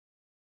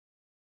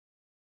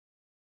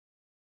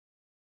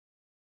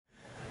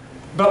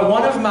But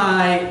one of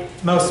my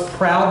most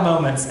proud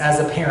moments as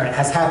a parent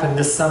has happened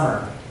this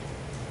summer.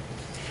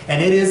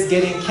 And it is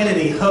getting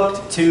Kennedy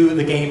hooked to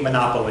the game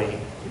Monopoly.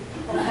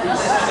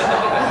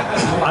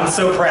 I'm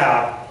so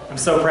proud. I'm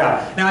so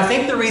proud. Now, I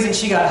think the reason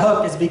she got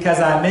hooked is because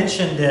I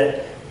mentioned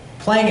it,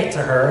 playing it to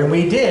her, and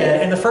we did,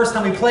 and the first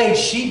time we played,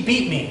 she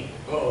beat me.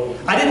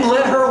 I didn't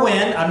let her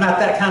win. I'm not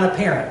that kind of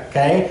parent,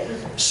 okay?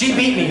 She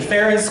beat me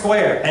fair and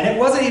square, and it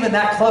wasn't even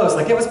that close.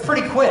 Like, it was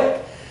pretty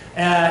quick.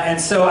 And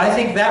so I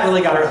think that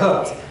really got her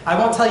hooked. I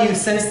won't tell you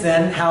since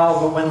then how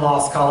the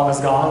win-loss column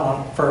has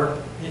gone.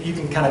 You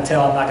can kind of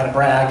tell I'm not going to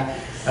brag.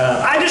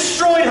 I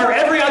destroyed her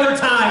every other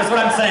time is what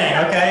I'm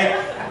saying,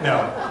 okay?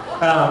 No.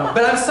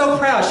 But I'm so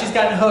proud she's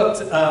gotten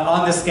hooked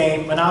on this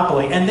game,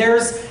 Monopoly. And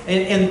there's,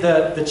 in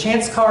the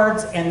chance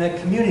cards and the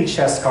community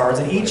chest cards,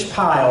 in each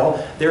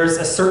pile, there's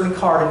a certain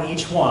card in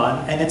each one,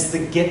 and it's the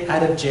get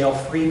out of jail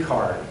free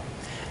card.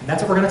 And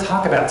that's what we're going to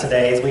talk about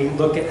today as we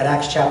look at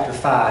Acts chapter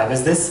 5.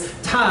 Is this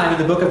time in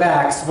the book of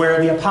Acts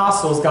where the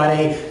apostles got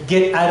a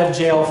get out of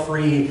jail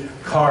free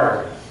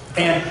card.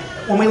 And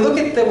when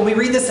we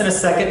read this in a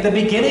second, the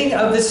beginning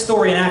of this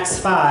story in Acts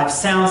 5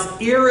 sounds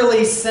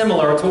eerily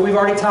similar to what we've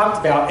already talked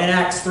about in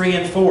Acts 3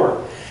 and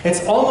 4.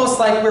 It's almost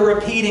like we're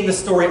repeating the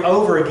story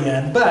over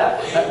again,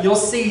 but you'll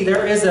see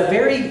there is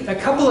a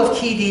couple of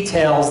key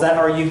details that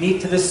are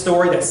unique to this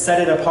story that set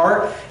it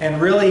apart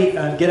and really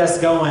get us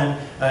going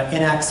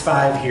in Acts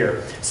 5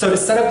 here. So to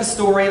set up the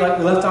story, like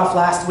we left off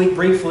last week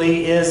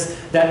briefly, is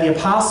that the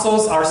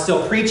apostles are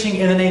still preaching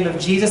in the name of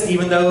Jesus,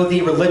 even though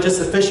the religious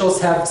officials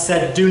have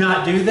said, do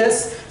not do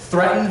this,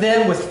 threatened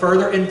them with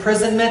further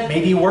imprisonment,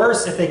 maybe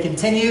worse if they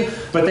continue,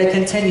 but they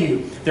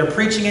continue. They're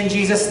preaching in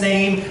Jesus'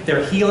 name,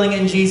 they're healing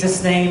in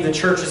Jesus' name, the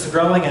church is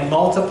growing and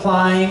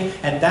multiplying,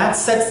 and that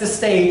sets the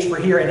stage for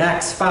here in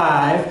Acts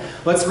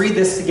 5. Let's read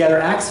this together,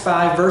 Acts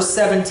 5, verse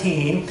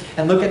 17,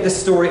 and look at the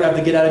story of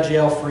the get out of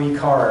jail free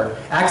card.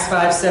 Acts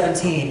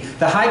 5:17.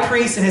 The high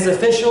priest and his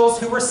officials,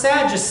 who were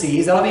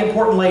Sadducees, that'll be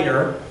important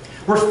later,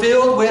 were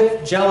filled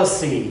with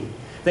jealousy.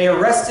 They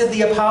arrested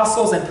the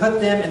apostles and put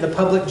them in the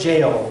public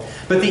jail.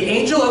 But the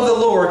angel of the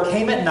Lord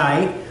came at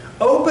night,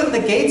 opened the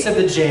gates of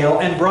the jail,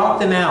 and brought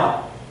them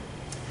out.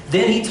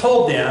 Then he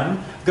told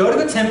them, go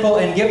to the temple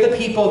and give the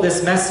people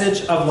this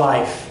message of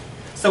life.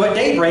 So at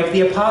daybreak,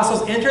 the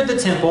apostles entered the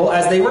temple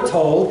as they were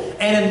told,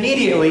 and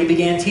immediately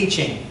began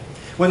teaching.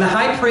 When the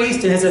high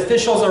priest and his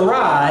officials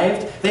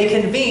arrived, they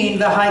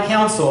convened the high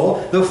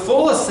council, the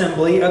full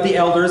assembly of the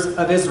elders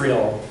of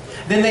Israel.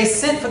 Then they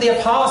sent for the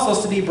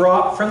apostles to be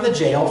brought from the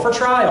jail for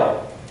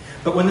trial.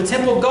 But when the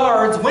temple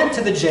guards went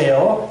to the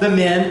jail, the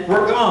men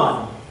were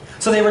gone.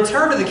 So they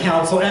returned to the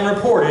council and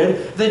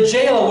reported, the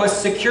jail was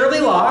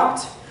securely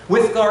locked,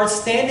 with guards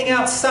standing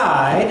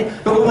outside,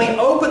 but when we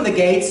opened the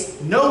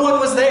gates, no one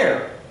was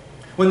there.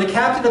 When the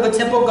captain of the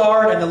temple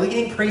guard and the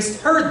leading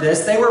priest heard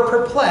this, they were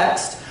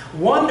perplexed,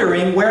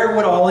 wondering where it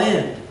would all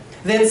end.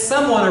 Then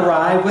someone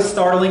arrived with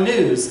startling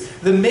news.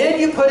 The men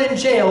you put in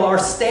jail are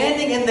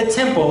standing in the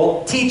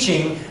temple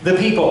teaching the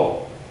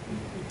people.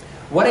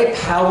 What a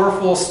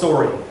powerful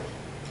story.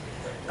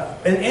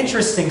 An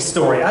interesting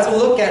story. As we'll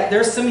look at,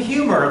 there's some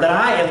humor that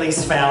I at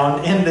least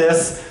found in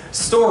this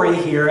story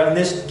here, on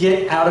this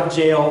get out of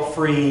jail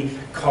free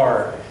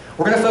card.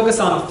 We're going to focus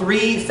on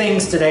three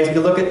things today as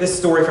we look at this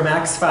story from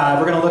Acts 5.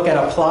 We're going to look at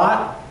a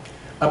plot,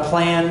 a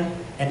plan,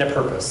 and a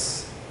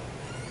purpose.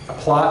 A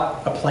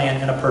plot, a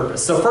plan, and a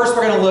purpose. So first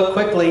we're going to look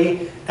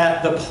quickly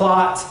at the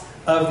plot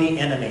of the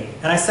enemy.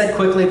 And I said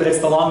quickly, but it's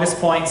the longest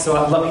point, so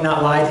let me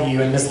not lie to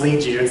you and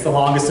mislead you. It's the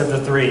longest of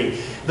the three.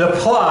 The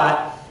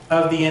plot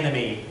of the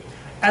enemy.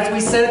 As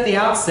we said at the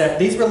outset,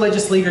 these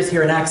religious leaders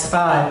here in Acts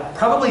 5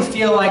 probably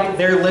feel like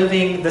they're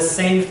living the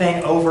same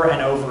thing over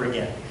and over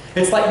again.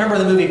 It's like, remember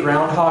the movie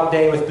Groundhog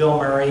Day with Bill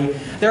Murray?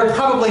 They're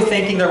probably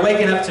thinking they're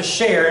waking up to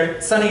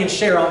Cher, Sonny and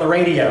Cher on the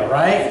radio,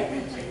 right?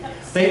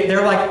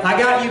 They're like, I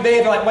got you,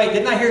 babe. They're like, wait,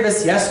 didn't I hear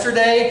this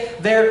yesterday?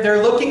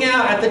 They're looking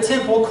out at the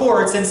temple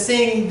courts and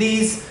seeing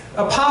these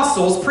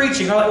apostles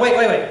preaching. They're like,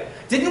 wait.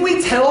 Didn't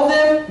we tell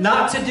them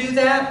not to do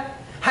that?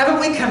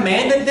 Haven't we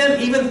commanded them,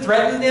 even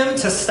threatened them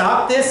to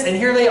stop this? And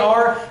here they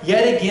are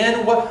yet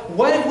again.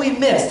 What have we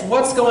missed?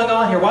 What's going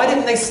on here? Why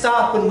didn't they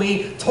stop when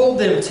we told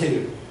them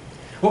to?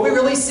 What we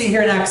really see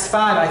here in Acts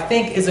 5, I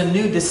think, is a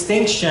new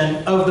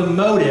distinction of the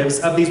motives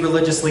of these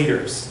religious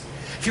leaders.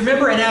 If you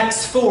remember in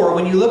Acts 4,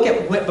 when you look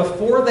at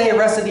before they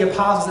arrested the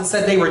apostles, it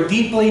said they were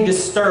deeply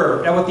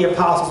disturbed at what the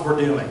apostles were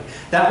doing.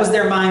 That was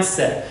their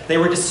mindset. They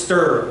were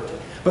disturbed.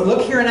 But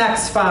look here in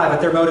Acts 5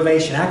 at their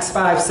motivation. Acts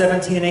 5,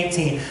 17 and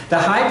 18. The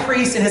high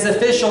priest and his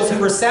officials, who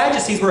were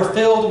Sadducees, were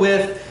filled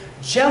with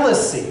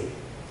jealousy.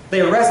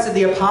 They arrested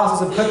the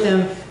apostles and put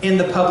them in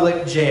the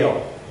public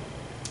jail.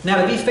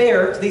 Now, to be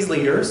fair to these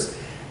leaders,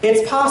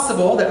 it's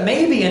possible that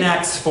maybe in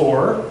Acts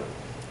 4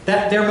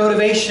 that their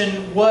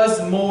motivation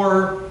was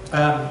more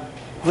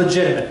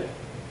legitimate.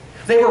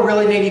 They were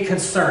really maybe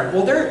concerned.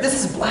 Well,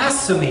 this is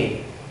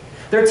blasphemy.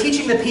 They're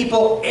teaching the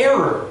people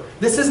error.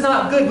 This is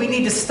not good. We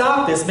need to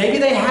stop this. Maybe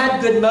they had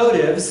good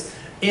motives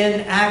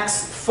in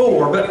Acts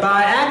 4, but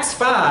by Acts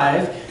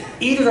 5,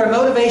 Either their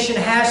motivation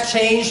has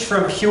changed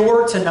from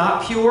pure to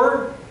not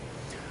pure,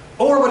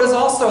 or what is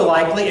also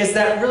likely is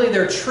that really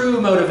their true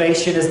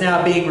motivation is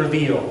now being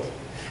revealed.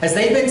 As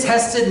they've been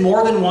tested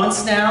more than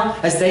once now,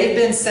 as they've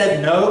been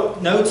said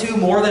no to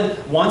more than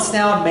once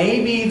now,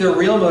 maybe their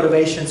real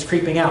motivation is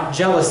creeping out.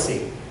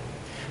 Jealousy.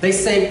 They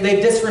say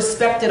they've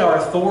disrespected our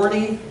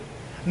authority.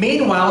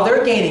 Meanwhile,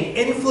 they're gaining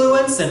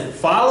influence and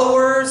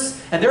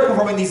followers, and they're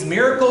performing these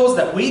miracles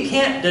that we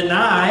can't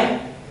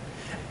deny.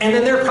 And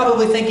then they're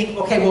probably thinking,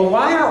 okay, well,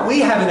 why aren't we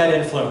having that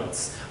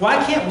influence?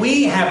 Why can't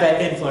we have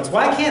that influence?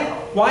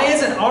 Why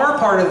isn't our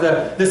part of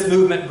this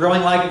movement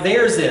growing like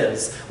theirs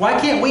is? Why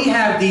can't we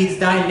have these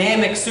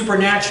dynamic,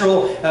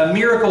 supernatural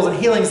miracles and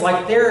healings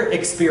like they're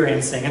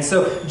experiencing? And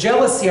so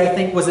jealousy, I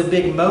think, was a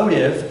big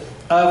motive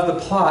of the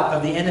plot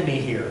of the enemy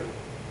here.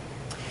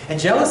 And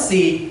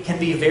jealousy can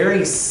be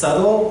very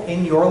subtle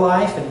in your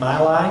life, in my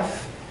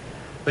life,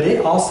 but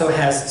it also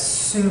has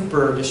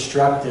super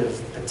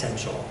destructive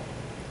potential.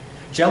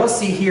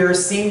 Jealousy here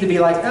seemed to be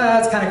like,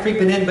 it's kind of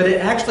creeping in, but it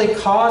actually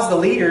caused the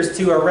leaders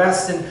to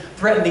arrest and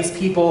threaten these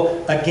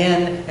people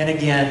again and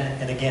again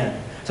and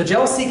again. So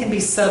jealousy can be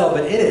subtle,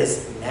 but it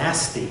is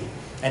nasty,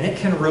 and it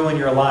can ruin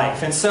your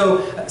life. And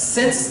so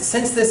since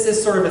this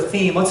is sort of a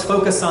theme, let's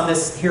focus on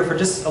this here for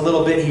just a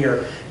little bit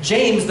here.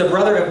 James, the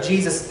brother of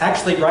Jesus,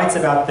 actually writes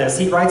about this.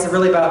 He writes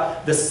really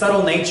about the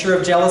subtle nature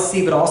of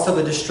jealousy, but also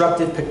the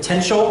destructive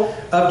potential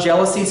of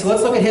jealousy. So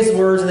let's look at his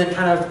words and then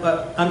kind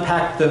of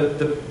unpack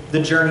the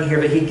journey here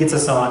that he gets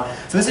us on.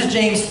 So this is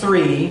James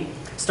 3,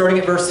 starting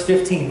at verses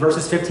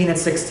 15 and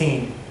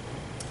 16.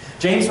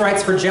 James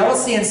writes, "For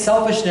jealousy and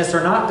selfishness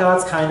are not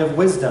God's kind of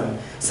wisdom.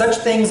 Such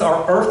things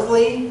are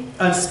earthly,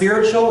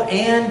 unspiritual,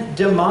 and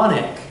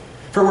demonic.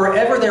 For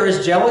wherever there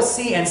is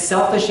jealousy and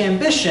selfish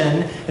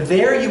ambition,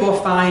 there you will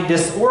find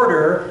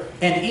disorder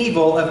and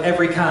evil of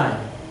every kind."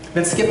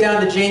 Then skip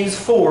down to James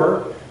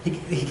 4.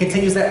 He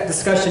continues that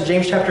discussion,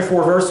 James chapter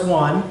 4, verse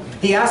 1.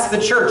 He asks the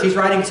church he's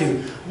writing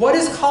to, "What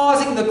is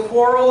causing the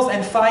quarrels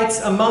and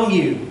fights among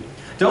you?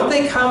 Don't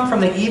they come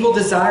from the evil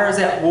desires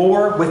at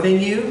war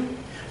within you?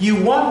 You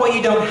want what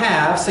you don't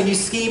have, so you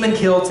scheme and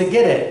kill to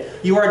get it.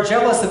 You are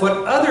jealous of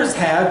what others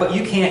have, but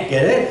you can't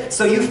get it,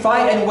 so you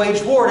fight and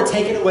wage war to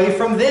take it away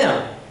from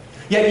them.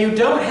 Yet you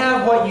don't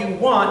have what you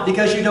want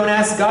because you don't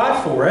ask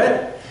God for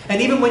it.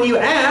 And even when you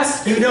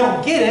ask, you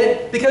don't get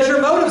it because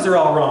your motives are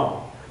all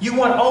wrong. You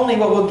want only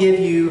what will give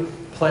you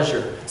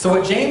pleasure." So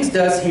what James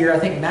does here, I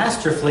think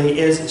masterfully,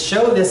 is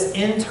show this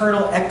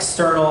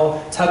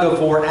internal-external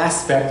tug-of-war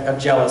aspect of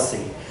jealousy.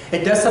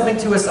 It does something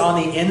to us on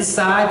the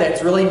inside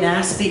that's really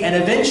nasty, and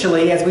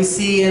eventually, as we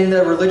see in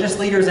the religious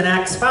leaders in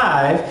Acts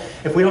 5,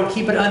 if we don't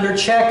keep it under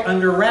check,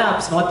 under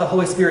wraps, and let the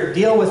Holy Spirit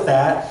deal with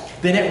that,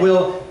 then it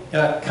will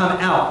come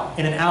out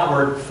in an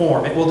outward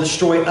form. It will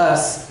destroy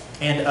us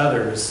and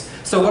others.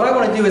 So what I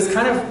want to do is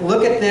kind of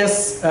look at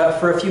this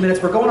for a few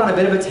minutes. We're going on a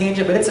bit of a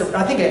tangent, but it's,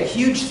 I think, a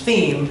huge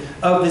theme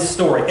of this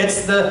story.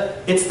 It's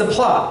the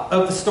plot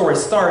of the story. It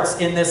starts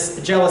in this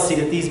jealousy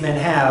that these men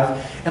have.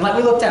 And like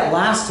we looked at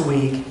last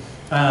week,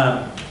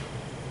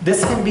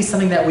 this can be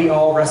something that we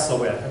all wrestle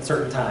with at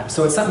certain times.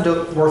 So it's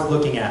something worth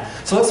looking at.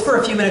 So let's for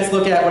a few minutes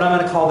look at what I'm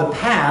going to call the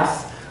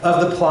path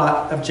of the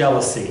plot of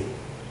jealousy.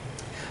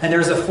 And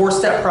there's a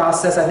four-step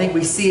process. I think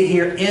we see it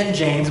here in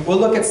James. We'll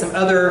look at some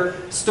other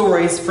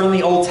stories from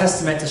the Old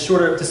Testament to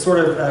sort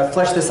of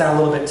flesh this out a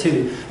little bit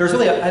too. There's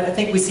really, I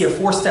think we see a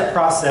four-step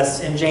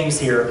process in James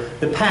here.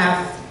 The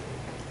path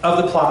of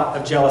the plot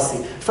of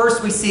jealousy.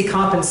 First, we see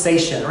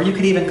compensation, or you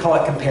could even call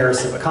it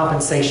comparison, but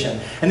compensation.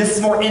 And this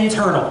is more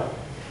internal.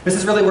 This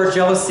is really where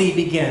jealousy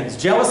begins.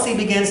 Jealousy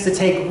begins to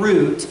take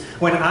root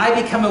when I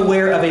become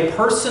aware of a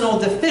personal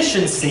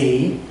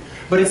deficiency,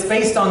 but it's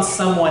based on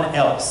someone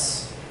else.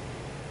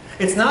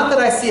 It's not that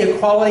I see a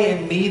quality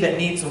in me that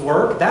needs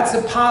work. That's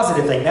a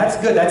positive thing. That's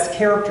good. That's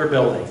character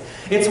building.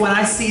 It's when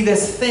I see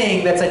this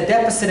thing that's a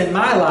deficit in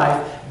my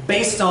life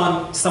based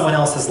on someone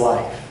else's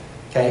life.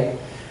 Okay?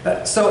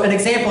 So an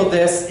example of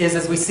this is,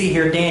 as we see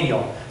here,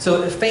 Daniel.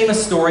 So the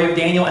famous story of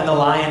Daniel and the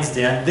lion's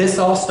den. This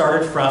all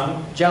started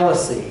from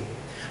jealousy.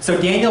 So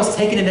Daniel's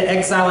taken into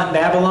exile in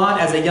Babylon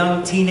as a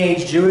young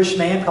teenage Jewish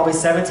man, probably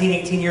 17,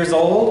 18 years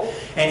old.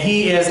 And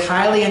he is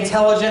highly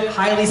intelligent,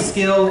 highly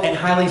skilled, and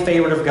highly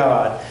favored of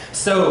God.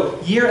 So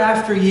year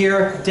after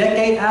year,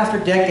 decade after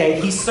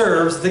decade, he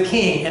serves the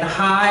king in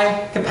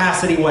high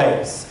capacity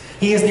ways.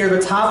 He is near the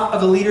top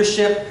of the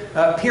leadership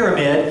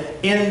pyramid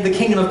in the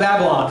kingdom of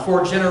Babylon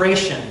for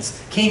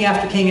generations. King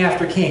after king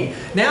after king.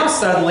 Now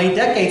suddenly,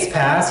 decades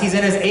pass, he's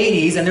in his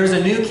 80s, and there's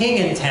a new king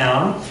in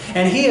town,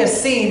 and he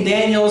has seen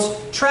Daniel's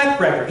track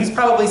record. He's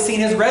probably seen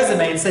his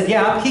resume and said,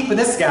 yeah, I'm keeping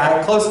this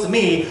guy close to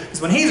me,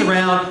 because when he's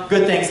around,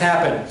 good things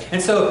happen.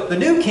 And so the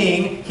new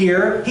king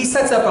here, he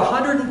sets up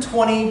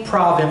 120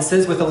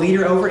 provinces with a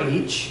leader over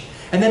each.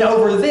 And then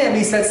over them,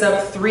 he sets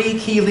up 3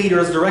 key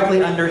leaders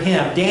directly under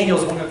him.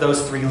 Daniel's one of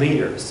those 3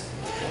 leaders.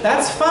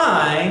 That's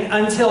fine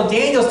until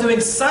Daniel's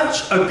doing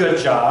such a good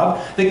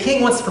job, the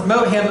king wants to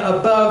promote him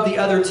above the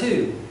other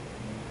 2.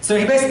 So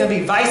he's basically going to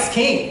be vice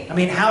king. I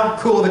mean, how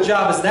cool of a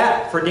job is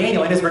that for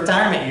Daniel in his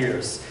retirement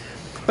years?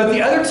 But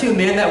the other two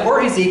men that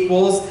were his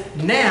equals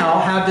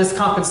now have this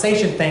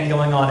compensation thing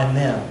going on in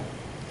them.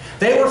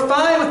 They were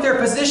fine with their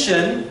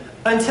position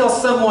until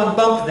someone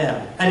bumped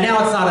them. And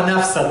now it's not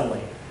enough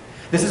suddenly.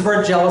 This is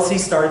where jealousy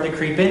started to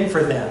creep in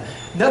for them.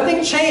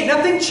 Nothing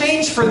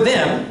changed for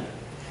them.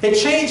 It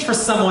changed for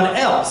someone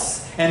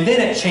else. And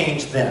then it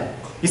changed them.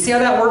 You see how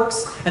that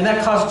works? And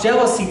that caused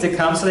jealousy to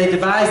come. So they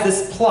devised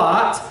this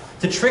plot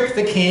to trick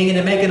the king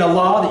into making a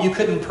law that you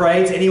couldn't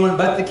pray to anyone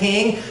but the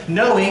king,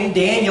 knowing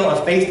Daniel,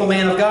 a faithful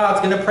man of God,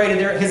 is going to pray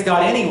to his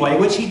God anyway,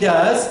 which he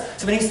does.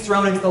 So then he's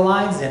thrown into the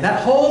lion's den.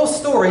 That whole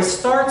story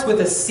starts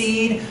with a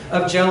seed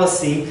of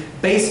jealousy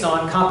based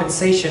on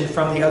compensation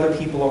from the other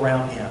people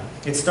around him.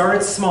 It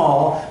started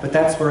small, but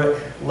that's where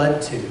it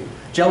led to.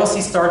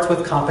 Jealousy starts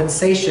with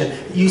compensation.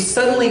 You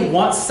suddenly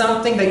want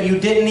something that you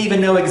didn't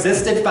even know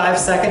existed 5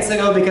 seconds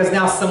ago because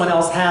now someone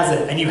else has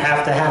it and you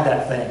have to have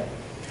that thing.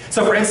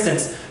 So for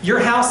instance, your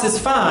house is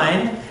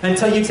fine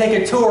until you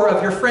take a tour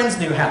of your friend's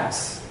new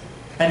house.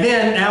 And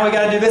then now we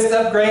got to do this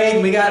upgrade,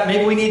 and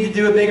maybe we need to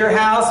do a bigger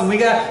house, and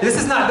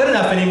this is not good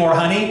enough anymore,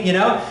 honey, you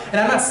know? And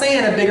I'm not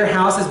saying a bigger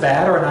house is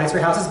bad or a nicer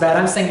house is bad.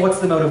 I'm saying what's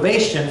the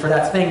motivation for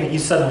that thing that you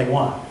suddenly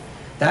want?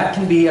 That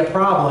can be a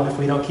problem if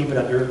we don't keep it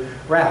under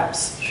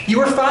wraps. You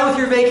were fine with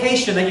your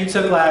vacation that you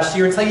took last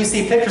year until you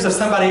see pictures of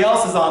somebody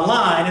else's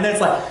online, and then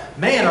it's like,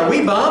 man, are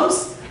we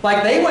bums?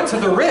 Like, they went to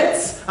the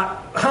Ritz.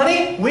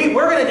 Honey, we're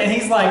going to... And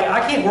he's like, I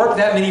can't work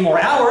that many more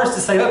hours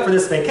to save up for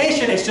this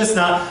vacation. It's just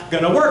not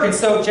going to work. And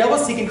so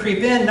jealousy can creep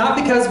in, not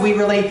because we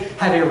really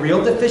have a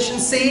real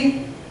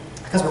deficiency,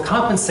 because we're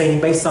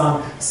compensating based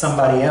on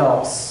somebody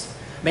else.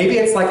 Maybe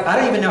it's like, I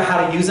don't even know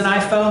how to use an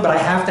iPhone, but I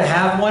have to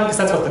have one because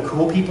that's what the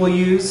cool people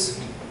use.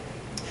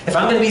 If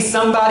I'm going to be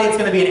somebody, it's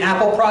going to be an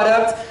Apple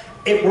product.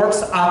 It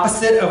works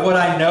opposite of what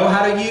I know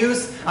how to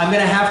use. I'm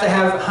going to have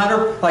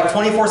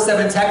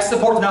 24/7 tech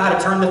support to know how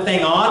to turn the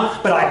thing on,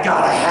 but I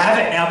got to have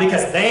it now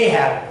because they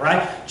have it,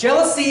 right?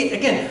 Jealousy,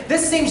 again,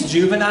 this seems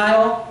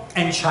juvenile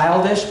and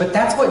childish, but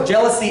that's what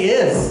jealousy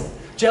is.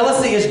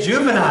 Jealousy is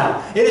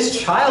juvenile. It is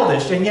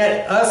childish, and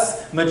yet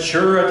us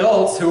mature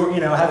adults who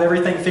have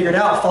everything figured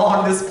out fall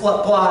on this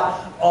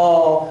plot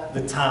all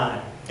the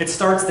time. It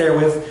starts there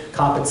with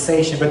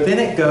compensation, but then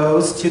it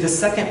goes to the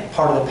second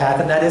part of the path,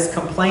 and that is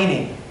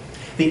complaining.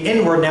 The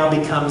inward now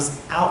becomes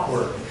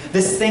outward.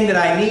 This thing that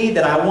I need,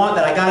 that I want,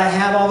 that I gotta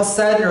have all of a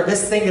sudden, or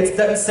this thing that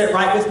doesn't sit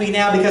right with me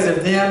now because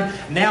of them,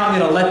 now I'm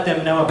gonna let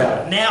them know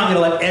about it. Now I'm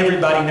gonna let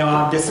everybody know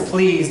I'm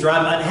displeased, or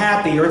I'm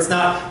unhappy, or it's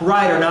not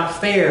right, or not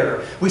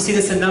fair. We see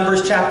this in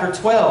Numbers chapter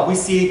 12. We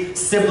see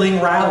sibling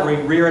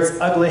rivalry rear its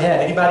ugly head.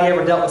 Anybody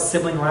ever dealt with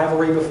sibling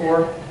rivalry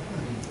before?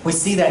 We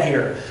see that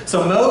here.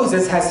 So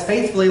Moses has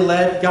faithfully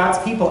led God's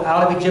people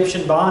out of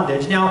Egyptian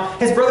bondage. Now,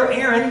 his brother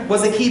Aaron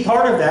was a key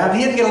part of that.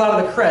 He didn't get a lot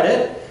of the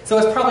credit, so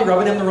it's probably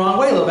rubbing him the wrong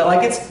way a little bit.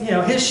 Like it's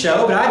his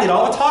show, but I did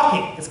all the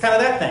talking. It's kind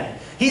of that thing.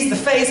 He's the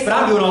face, but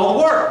I'm doing all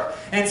the work.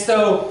 And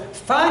so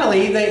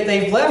finally,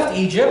 they've left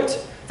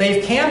Egypt.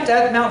 They've camped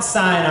at Mount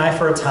Sinai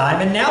for a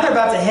time, and now they're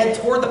about to head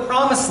toward the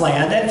Promised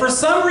Land. And for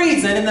some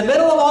reason, in the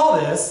middle of all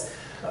this,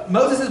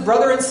 Moses'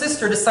 brother and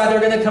sister decide they're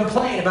going to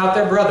complain about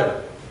their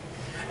brother.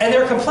 And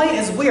their complaint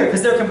is weird,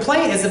 because their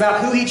complaint is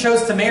about who he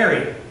chose to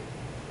marry.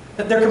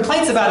 Their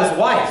complaint's about his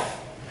wife,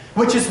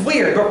 which is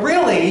weird. But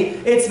really,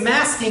 it's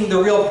masking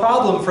the real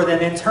problem for them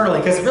internally.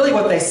 Because really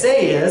what they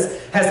say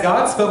is, has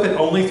God spoken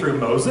only through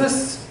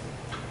Moses?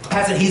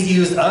 Hasn't he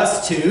used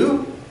us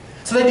too?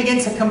 So they begin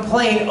to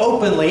complain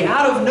openly,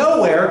 out of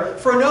nowhere,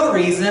 for no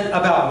reason,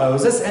 about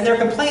Moses. And their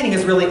complaining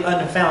is really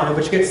unfounded,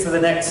 which gets to the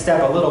next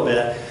step a little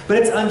bit. But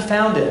it's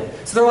unfounded.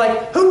 So they're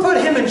like, who put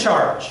him in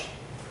charge?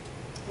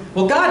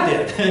 Well, God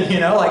did,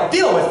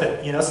 deal with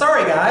it.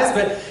 Sorry guys,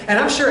 and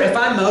I'm sure if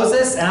I'm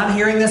Moses and I'm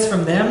hearing this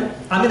from them,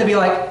 I'm going to be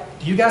like,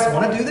 do you guys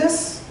want to do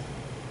this?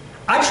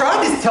 I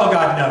tried to tell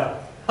God no.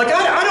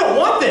 I don't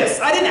want this.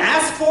 I didn't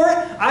ask for it.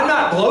 I'm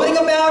not gloating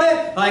about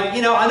it. I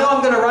know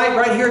I'm going to write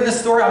right here in this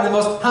story, I'm the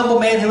most humble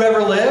man who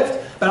ever lived,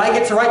 but I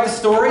get to write the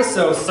story,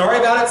 so sorry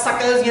about it,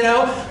 suckers,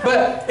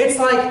 But it's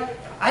like,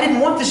 I didn't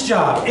want this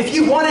job. If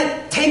you want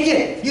it, take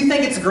it. You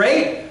think it's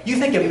great? You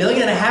think 1.5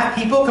 million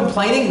people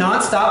complaining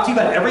nonstop to you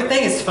about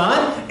everything is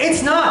fun?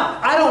 It's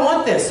not. I don't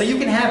want this, so you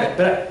can have it.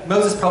 But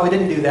Moses probably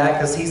didn't do that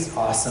because he's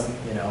awesome,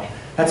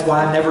 That's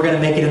why I'm never going to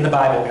make it in the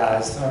Bible,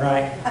 guys, all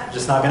right?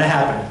 Just not going to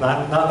happen.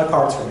 Not in the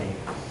cards for me.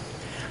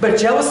 But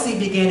jealousy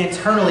began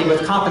internally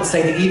with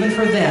compensating even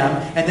for them,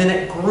 and then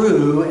it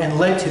grew and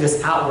led to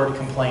this outward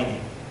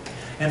complaining.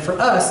 And for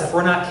us, if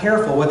we're not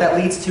careful, what that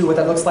leads to, what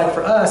that looks like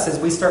for us, is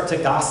we start to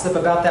gossip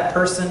about that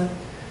person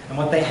and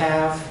what they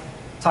have,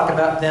 talking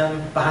about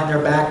them behind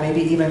their back,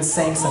 maybe even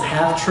saying some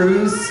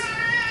half-truths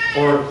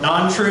or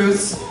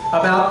non-truths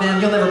about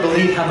them. You'll never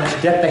believe how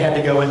much debt they had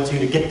to go into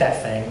to get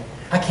that thing.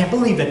 I can't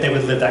believe that they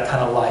would live that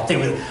kind of life.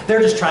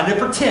 They're just trying to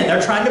pretend.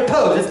 They're trying to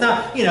pose. It's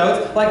not,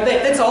 it's like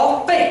it's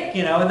all fake,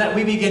 and that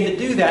we begin to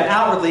do that,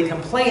 outwardly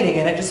complaining,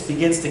 and it just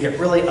begins to get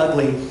really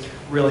ugly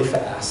really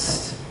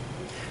fast.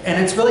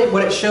 And it's really,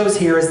 what it shows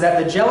here is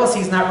that the jealousy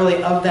is not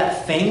really of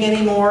that thing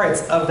anymore,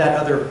 it's of that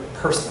other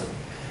person.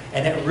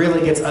 And it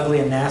really gets ugly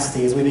and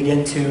nasty as we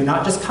begin to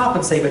not just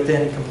compensate, but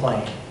then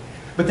complain.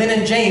 But then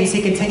in James,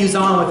 he continues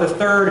on with the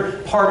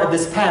third part of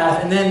this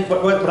path, and then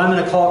what I'm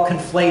going to call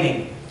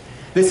conflating.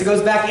 This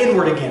goes back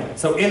inward again.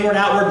 So inward,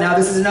 outward. Now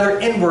this is another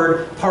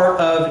inward part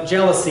of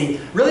jealousy.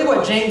 Really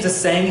what James is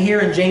saying here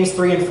in James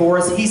 3 and 4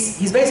 is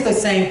he's basically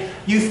saying,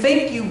 you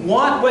think you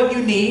want what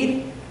you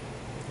need,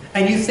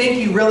 and you think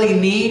you really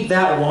need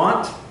that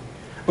want.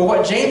 But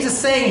what James is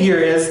saying here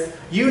is,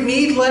 you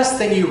need less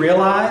than you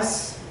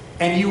realize,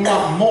 and you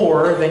want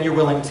more than you're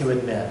willing to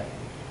admit.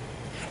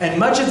 And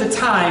much of the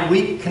time,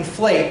 we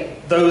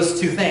conflate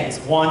those two things,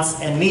 wants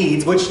and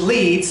needs, which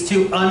leads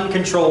to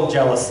uncontrolled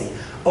jealousy.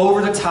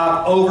 Over the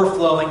top,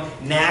 overflowing,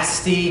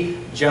 nasty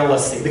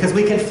jealousy. Because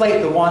we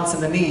conflate the wants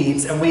and the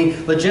needs, and we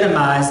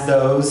legitimize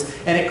those,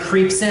 and it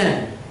creeps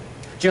in.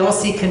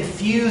 Jealousy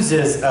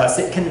confuses us.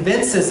 It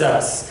convinces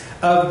us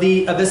of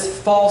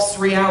this false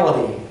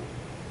reality,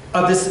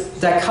 of this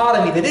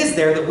dichotomy that is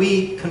there that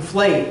we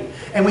conflate.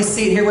 And we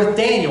see it here with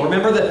Daniel.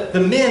 Remember,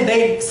 the men,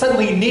 they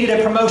suddenly needed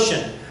a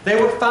promotion. They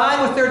were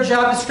fine with their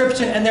job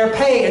description and their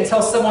pay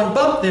until someone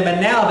bumped them, and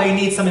now they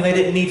need something they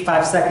didn't need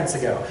 5 seconds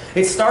ago.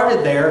 It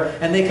started there,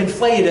 and they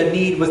conflated a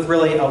need with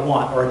really a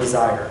want or a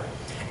desire.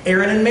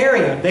 Aaron and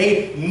Miriam,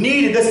 they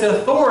needed this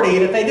authority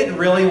that they didn't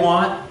really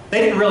want.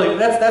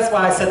 That's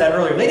why I said that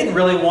earlier. They didn't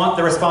really want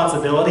the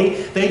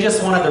responsibility. They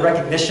just wanted the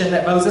recognition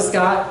that Moses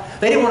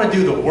got. They didn't want to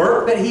do the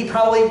work that he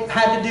probably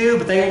had to do,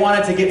 but they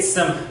wanted to get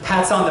some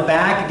pats on the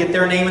back and get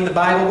their name in the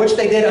Bible, which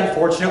they did,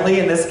 unfortunately,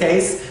 in this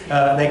case.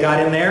 They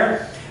got in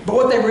there. But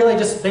what they really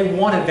they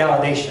wanted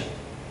validation.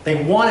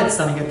 They wanted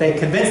something that they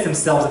convinced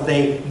themselves that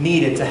they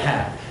needed to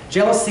have.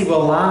 Jealousy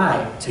will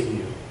lie to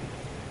you.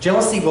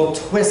 Jealousy will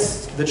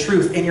twist the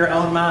truth in your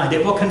own mind.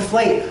 It will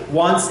conflate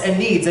wants and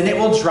needs, and it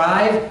will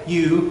drive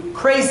you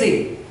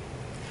crazy.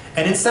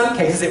 And in some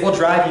cases, it will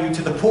drive you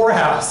to the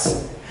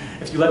poorhouse.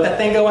 If you let that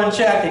thing go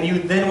unchecked and you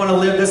then want to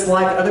live this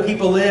life that other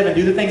people live and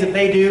do the things that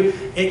they do,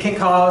 it can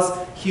cause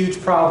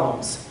huge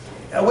problems.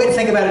 A way to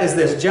think about it is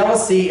this.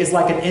 Jealousy is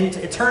like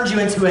it turns you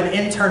into an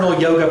internal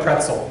yoga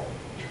pretzel.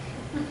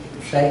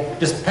 Okay?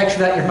 Just picture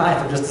that in your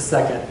mind for just a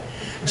second.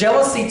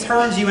 Jealousy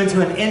turns you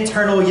into an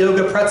internal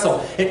yoga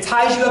pretzel. It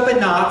ties you up in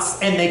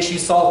knots and makes you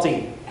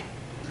salty.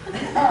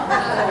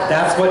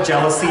 That's what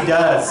jealousy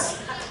does.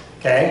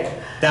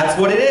 Okay? That's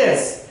what it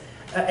is.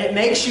 It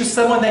makes you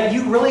someone that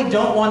you really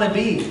don't want to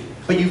be.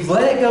 But you've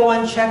let it go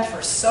unchecked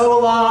for so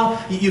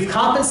long, you've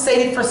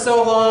compensated for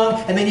so long,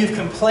 and then you've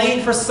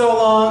complained for so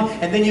long,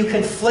 and then you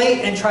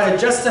conflate and try to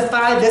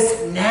justify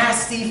this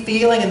nasty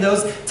feeling and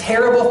those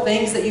terrible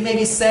things that you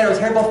maybe said, or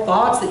terrible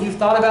thoughts that you've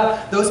thought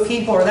about those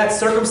people or that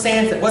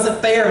circumstance that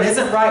wasn't fair and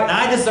isn't right, and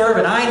I deserve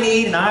and I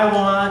need and I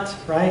want,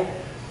 right?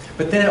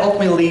 But then it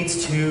ultimately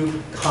leads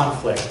to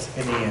conflict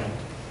in the end.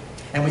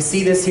 And we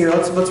see this here.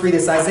 Let's read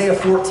this. Isaiah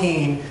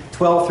 14,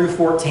 12 through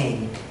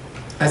 14.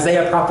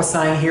 Isaiah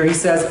prophesying here, he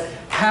says,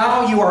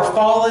 "How you are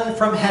fallen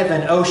from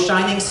heaven, O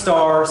shining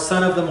star,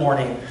 son of the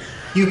morning.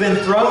 You've been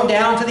thrown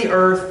down to the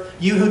earth,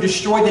 you who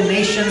destroyed the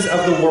nations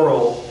of the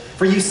world.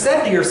 For you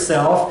said to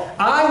yourself,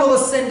 I will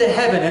ascend to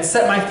heaven and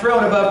set my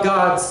throne above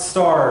God's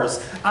stars.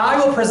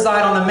 I will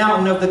preside on the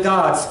mountain of the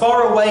gods,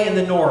 far away in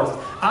the north.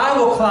 I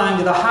will climb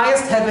to the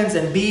highest heavens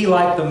and be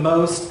like the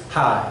Most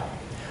High."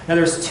 Now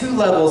there's two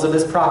levels of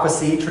this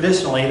prophecy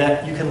traditionally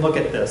that you can look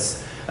at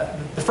this.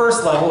 The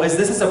first level is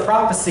this is a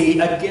prophecy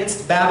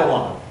against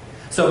Babylon.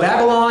 So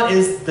Babylon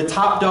is the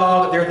top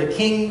dog. They're the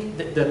king,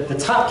 the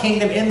top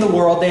kingdom in the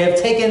world. They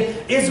have taken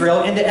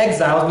Israel into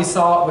exile, as we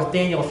saw with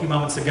Daniel a few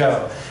moments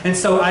ago. And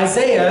so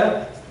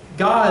Isaiah,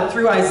 God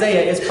through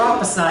Isaiah is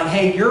prophesying,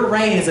 hey, your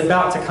reign is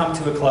about to come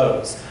to a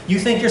close. You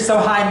think you're so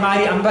high and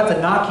mighty, I'm about to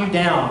knock you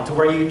down to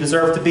where you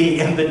deserve to be,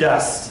 in the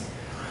dust.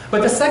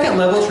 But the second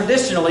level,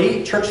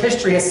 traditionally, church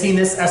history has seen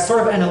this as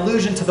sort of an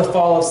allusion to the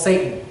fall of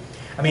Satan.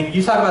 I mean,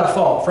 you talk about a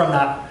fall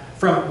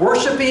from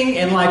worshiping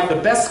in like the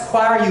best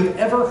choir you've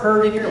ever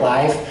heard in your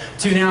life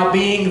to now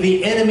being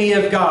the enemy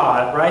of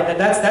God, right?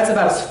 That's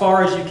about as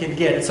far as you can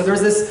get. And so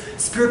there's this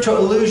spiritual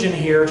illusion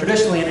here,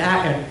 traditionally in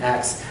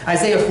Acts,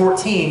 Isaiah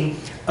 14,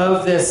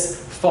 of this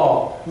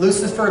fall.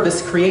 Lucifer,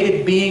 this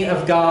created being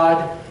of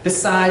God,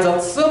 decides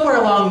somewhere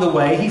along the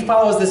way, he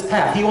follows this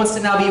path. He wants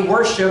to now be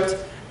worshipped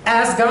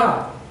as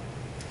God.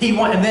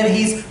 And then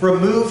he's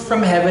removed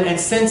from heaven, and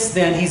since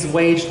then he's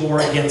waged war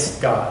against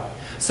God.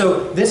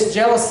 So this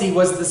jealousy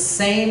was the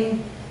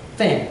same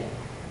thing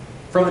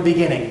from the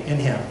beginning in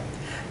him.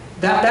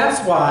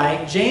 That's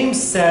why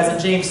James says in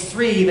James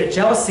 3 that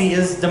jealousy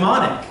is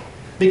demonic,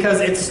 because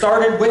it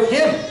started with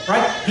him,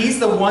 right? He's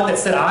the one that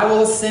said, I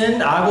will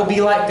ascend, I will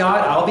be like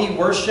God, I'll be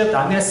worshipped,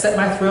 I'm going to set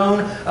my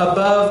throne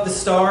above the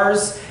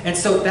stars. And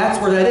so that's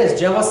where that is.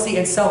 Jealousy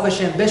and selfish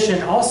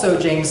ambition also,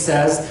 James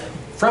says,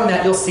 from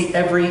that you'll see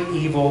every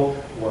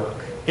evil work.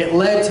 It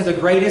led to the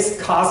greatest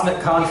cosmic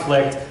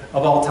conflict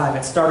of all time.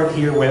 It started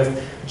here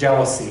with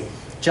jealousy.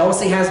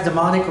 Jealousy has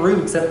demonic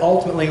roots that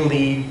ultimately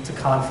lead to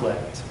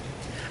conflict.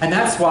 And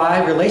that's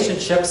why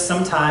relationships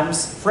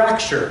sometimes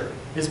fracture,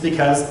 is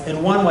because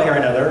in one way or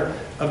another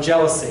of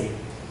jealousy.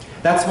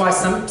 That's why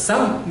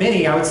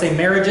many, I would say,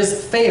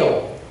 marriages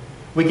fail.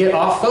 We get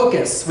off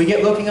focus. We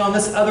get looking on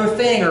this other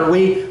thing, or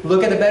we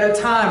look at a better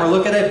time, or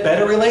look at a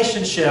better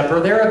relationship,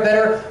 or they're a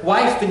better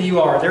wife than you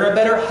are. They're a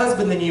better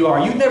husband than you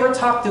are. You never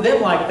talk to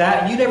them like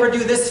that, and you never do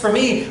this for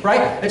me,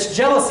 right? It's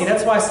jealousy.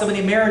 That's why so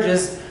many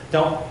marriages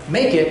don't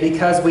make it,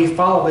 because we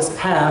follow this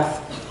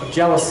path of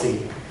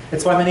jealousy.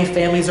 It's why many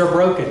families are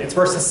broken. It's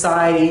where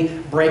society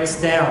breaks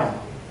down.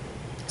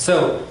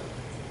 So,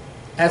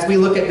 as we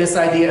look at this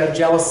idea of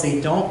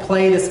jealousy, don't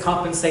play this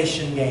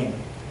compensation game.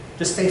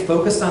 Just stay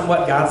focused on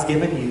what God's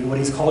given you, what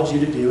He's called you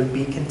to do, and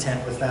be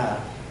content with that.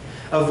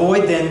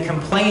 Avoid then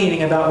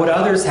complaining about what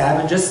others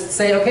have, and just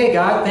say, okay,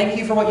 God, thank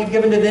you for what you've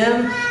given to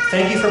them.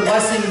 Thank you for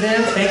blessing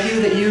them. Thank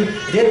you that you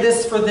did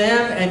this for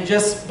them, and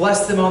just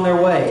bless them on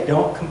their way.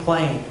 Don't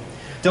complain.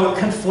 Don't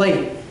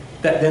conflate.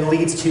 That then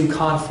leads to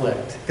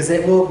conflict, because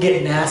it will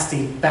get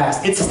nasty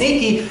fast. It's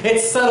sneaky,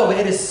 it's subtle, but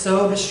it is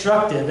so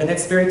destructive, and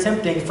it's very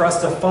tempting for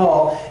us to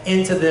fall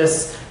into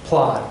this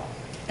plot.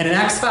 And in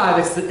Acts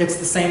 5, it's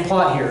the same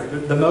plot here.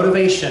 The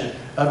motivation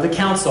of the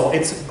council,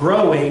 it's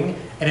growing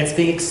and it's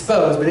being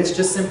exposed, but it's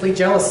just simply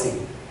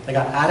jealousy. They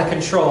got out of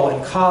control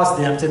and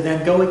caused them to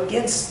then go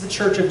against the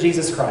church of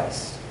Jesus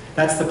Christ.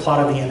 That's the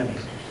plot of the enemy.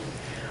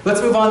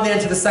 Let's move on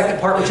then to the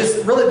second part, which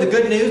is really the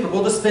good news, but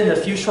we'll just spend a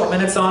few short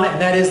minutes on it, and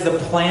that is the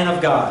plan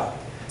of God.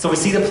 So we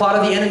see the plot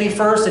of the enemy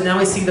first, and now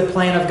we see the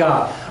plan of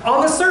God.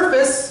 On the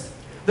surface,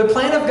 the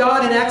plan of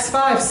God in Acts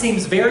 5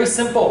 seems very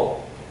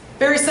simple.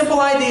 Very simple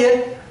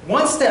idea,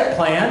 one-step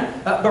plan,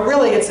 but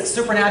really it's a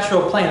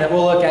supernatural plan that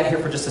we'll look at here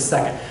for just a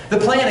second. The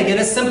plan, again,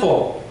 is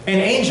simple. An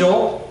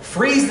angel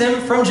frees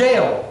them from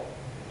jail.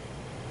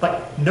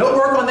 Like, no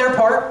work on their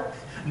part.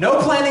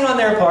 No planning on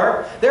their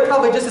part. They're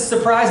probably just as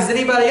surprised as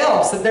anybody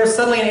else that there's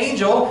suddenly an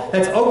angel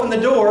that's opened the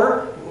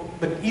door.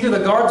 Either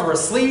the guards were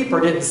asleep or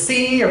didn't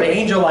see, or the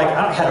angel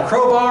had a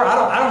crowbar.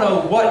 I don't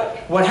know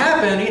what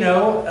happened,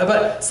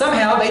 but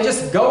somehow they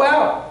just go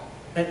out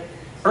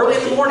early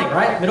in the morning,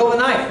 right? Middle of the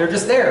night. They're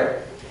just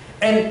there.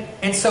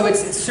 And so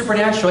it's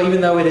supernatural,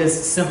 even though it is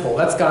simple.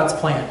 That's God's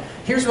plan.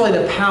 Here's really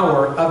the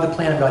power of the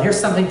plan of God. Here's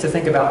something to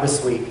think about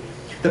this week.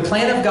 The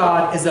plan of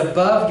God is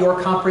above your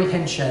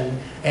comprehension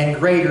and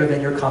greater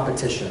than your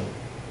competition.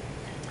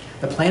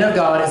 The plan of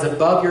God is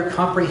above your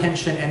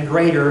comprehension and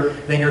greater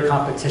than your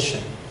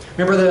competition.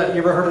 Remember you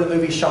ever heard of the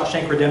movie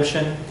Shawshank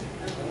Redemption?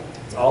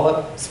 It's all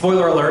a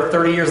spoiler alert,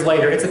 30 years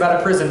later. It's about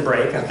a prison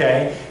break,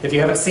 okay? If you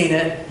haven't seen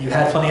it, you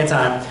had plenty of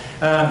time.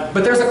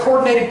 But there's a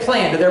coordinated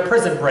plan to their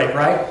prison break,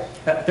 right?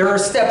 There are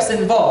steps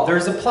involved.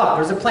 There's a plot.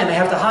 There's a plan. They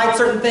have to hide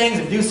certain things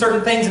and do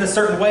certain things in a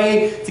certain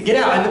way to get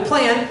out. And the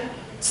plan,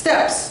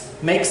 steps.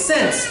 Makes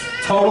sense.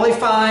 Totally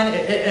fine,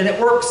 and it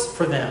works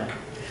for them.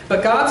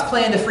 But God's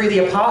plan to free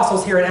the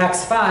apostles here in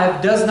Acts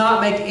 5 does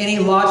not make any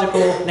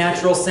logical,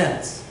 natural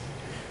sense.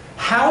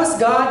 How is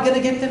God going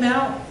to get them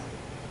out?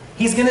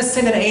 He's going to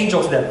send an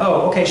angel to them.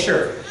 Oh, okay,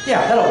 sure.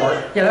 Yeah, that'll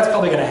work. Yeah, that's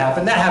probably going to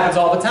happen. That happens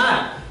all the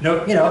time.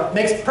 No,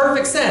 makes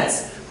perfect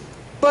sense.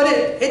 But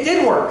it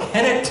did work,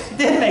 and it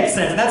did make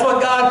sense. And that's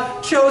what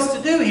God chose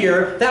to do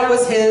here. That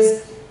was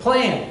His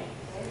plan.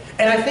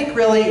 And I think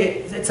really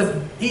it's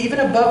even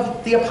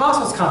above the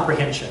apostles'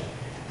 comprehension.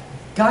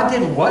 God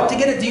did what to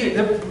get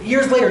it?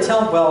 Years later,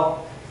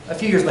 a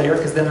few years later,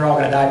 because then they're all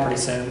going to die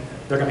pretty soon.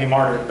 They're going to be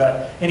martyred.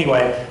 But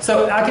anyway,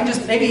 so I can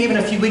just, maybe even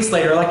a few weeks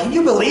later, can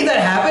you believe that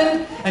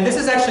happened? And this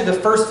is actually the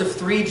first of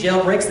 3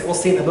 jailbreaks that we'll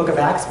see in the book of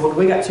Acts.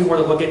 We got 2 more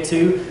that we'll get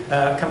to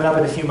coming up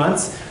in a few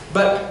months.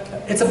 But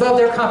it's above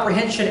their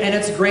comprehension, and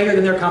it's greater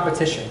than their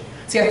competition.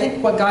 See, I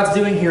think what God's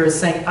doing here is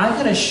saying, I'm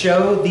going to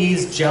show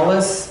these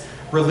jealous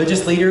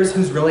religious leaders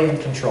who's really in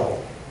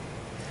control.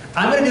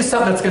 I'm going to do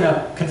something that's going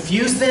to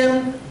confuse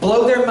them,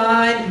 blow their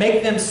mind,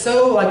 make them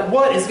so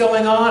what is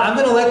going on? I'm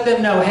going to let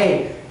them know,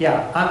 hey,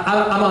 yeah,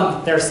 I'm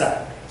on their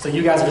side. So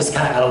you guys are just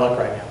kind of out of luck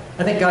right now.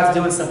 I think God's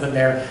doing something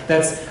there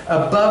that's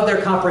above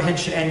their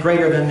comprehension and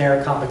greater than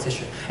their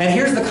competition. And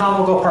here's the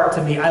comical part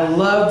to me. I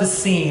love the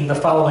scene the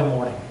following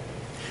morning.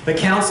 The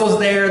council's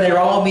there, they're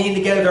all meeting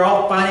together, they're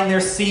all finding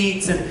their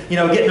seats and,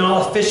 getting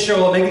all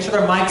official and making sure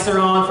their mics are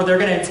on for they're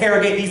going to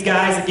interrogate these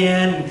guys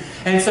again.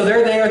 And so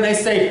they're there and they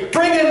say,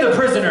 bring in the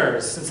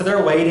prisoners. And so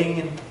they're waiting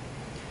and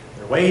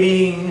they're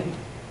waiting,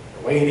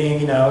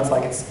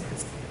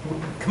 it's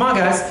come on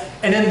guys.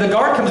 And then the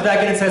guard comes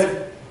back in and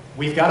says,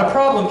 we've got a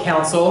problem,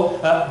 council.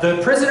 The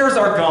prisoners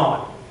are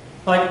gone.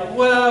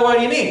 Well, what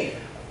do you mean?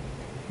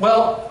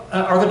 Well,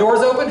 are the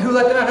doors open? Who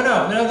let them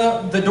out?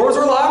 No. The doors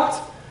are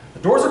locked. The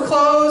doors are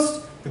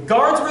closed. The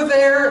guards were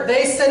there.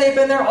 They said they've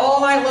been there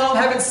all night long,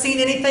 haven't seen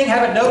anything,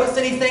 haven't noticed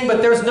anything,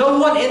 but there's no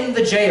one in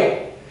the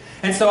jail.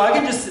 And so I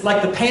can just,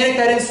 the panic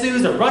that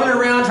ensues, they're running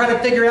around trying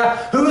to figure out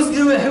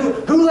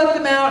who let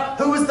them out,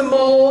 who was the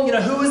mole,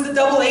 who was the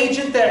double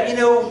agent that,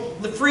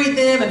 freed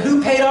them, and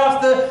who paid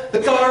off the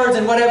guards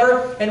and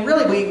whatever. And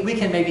really, we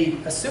can maybe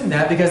assume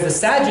that because the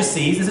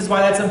Sadducees, this is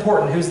why that's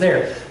important, who's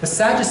there. The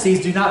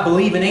Sadducees do not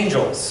believe in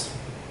angels.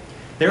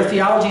 Their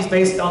theology is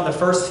based on the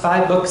first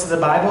 5 books of the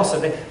Bible, so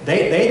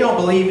they don't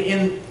believe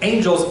in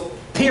angels,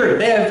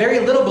 Period. They have very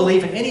little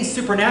belief in any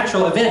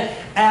supernatural event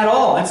at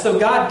all. And so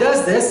God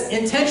does this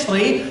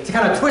intentionally to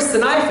kind of twist the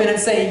knife in and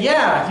say,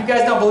 yeah, if you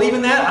guys don't believe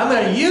in that, I'm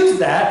going to use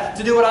that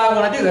to do what I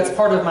want to do. That's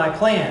part of my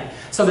plan.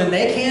 So then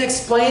they can't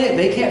explain it.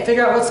 They can't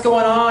figure out what's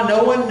going on.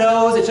 No one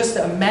knows. It's just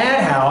a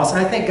madhouse.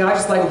 And I think God's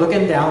just like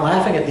looking down,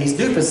 laughing at these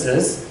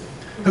doofuses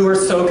who are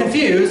so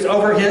confused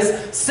over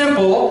his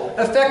simple,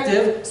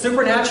 effective,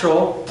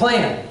 supernatural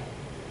plan.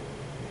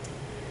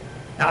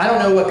 Now, I don't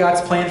know what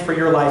God's plan for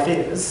your life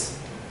is,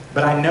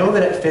 but I know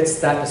that it fits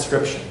that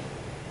description.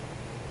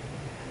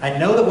 I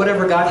know that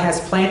whatever God has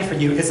planned for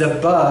you is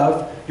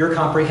above your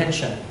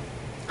comprehension.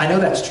 I know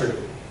that's true.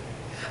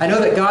 I know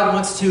that God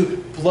wants to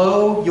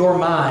blow your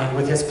mind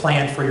with his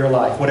plan for your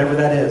life, whatever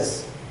that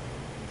is.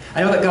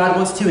 I know that God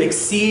wants to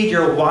exceed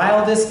your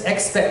wildest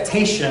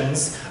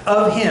expectations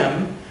of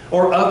him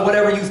or of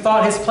whatever you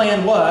thought his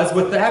plan was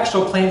with the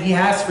actual plan he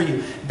has for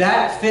you.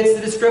 That fits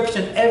the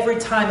description every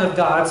time of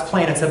God's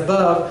plan. It's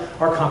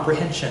above our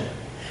comprehension.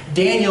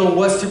 Daniel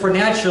was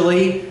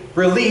supernaturally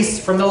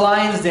released from the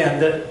lion's den.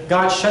 That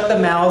God shut the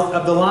mouth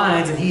of the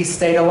lions and he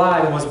stayed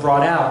alive and was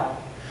brought out.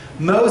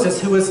 Moses,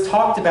 who was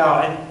talked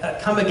about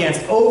and come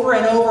against over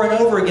and over and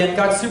over again,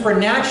 God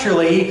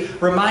supernaturally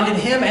reminded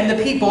him and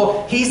the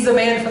people, he's the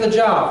man for the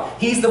job.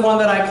 He's the one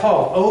that I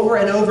called. Over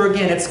and over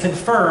again, it's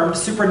confirmed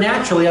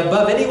supernaturally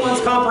above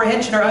anyone's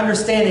comprehension or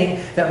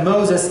understanding that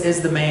Moses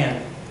is the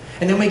man.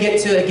 And then we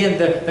get to, again,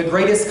 the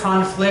greatest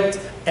conflict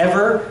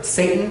ever,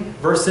 Satan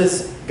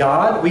versus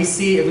God. We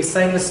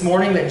sang this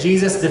morning that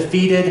Jesus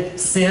defeated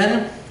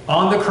sin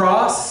on the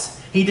cross.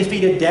 He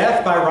defeated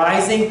death by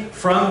rising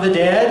from the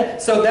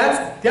dead. So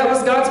that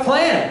was God's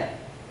plan.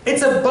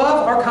 It's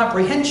above our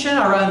comprehension,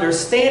 our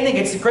understanding.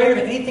 It's greater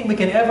than anything we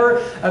can ever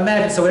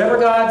imagine. So whatever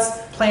God's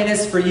plan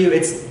is for you,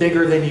 it's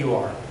bigger than you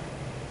are.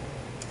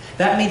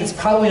 That means it's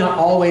probably not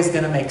always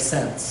going to make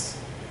sense.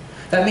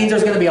 That means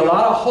there's going to be a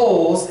lot of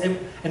holes.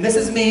 And this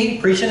is me,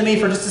 preaching to me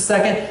for just a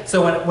second.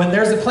 So when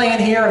there's a plan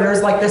here, and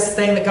there's like this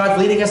thing that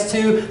God's leading us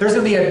to, there's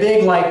going to be a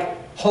big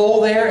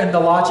hole there in the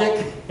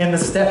logic, in the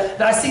step.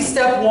 I see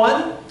step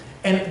 1,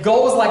 and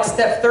goal was like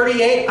step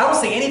 38. I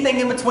don't see anything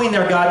in between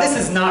there, God. This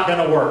is not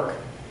going to work.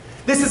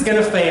 This is going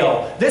to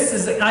fail. This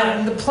is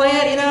the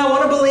plan, I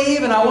want to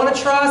believe, and I want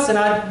to trust, and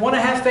I want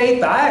to have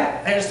faith, but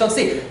I just don't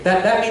see it.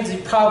 That means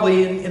you're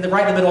probably right in the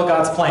middle of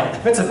God's plan.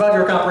 If it's above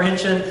your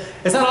comprehension,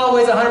 it's not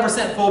always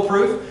 100%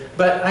 foolproof,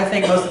 but I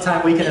think most of the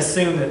time we can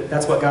assume that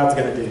that's what God's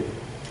going to do.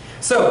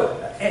 So,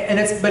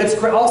 but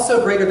it's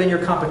also greater than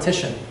your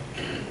competition.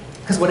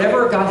 Because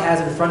whatever God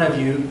has in front of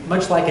you,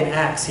 much like an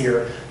axe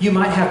here, you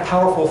might have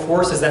powerful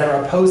forces that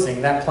are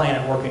opposing that plan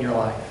at work in your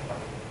life.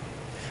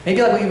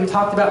 Maybe like we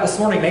talked about this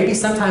morning, maybe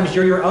sometimes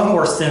you're your own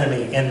worst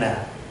enemy in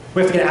that.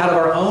 We have to get out of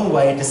our own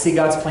way to see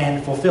God's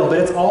plan fulfilled. But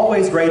it's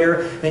always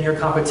greater than your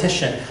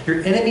competition.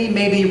 Your enemy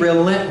may be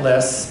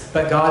relentless,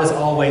 but God is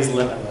always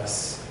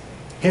limitless.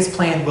 His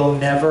plan will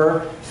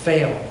never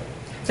fail.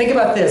 Think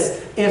about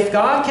this. If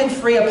God can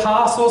free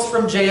apostles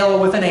from jail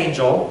with an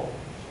angel,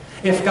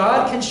 if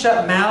God can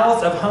shut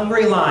mouths of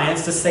hungry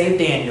lions to save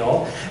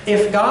Daniel,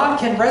 if God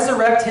can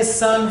resurrect his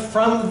son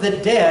from the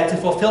dead to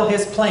fulfill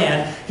his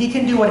plan, he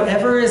can do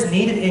whatever is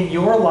needed in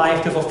your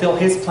life to fulfill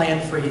his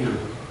plan for you.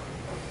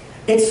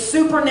 It's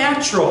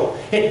supernatural.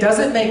 It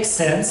doesn't make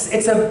sense.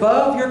 It's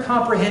above your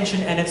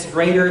comprehension and it's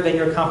greater than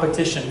your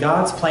competition.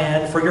 God's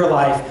plan for your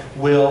life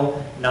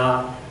will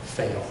not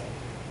fail.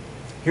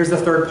 Here's the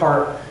third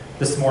part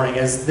this morning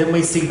is then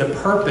we see the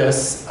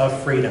purpose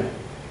of freedom.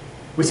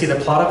 We see the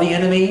plot of the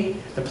enemy,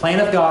 the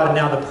plan of God, and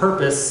now the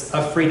purpose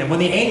of freedom. When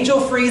the angel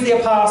frees the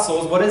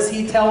apostles, what does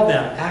he tell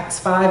them? Acts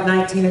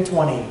 5:19 and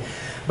 20.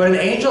 But an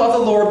angel of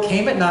the Lord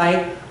came at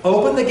night,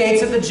 opened the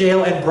gates of the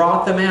jail, and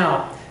brought them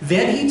out.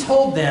 Then he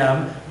told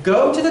them,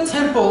 go to the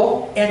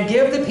temple and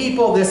give the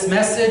people this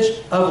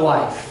message of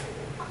life.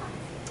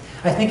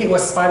 I think it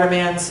was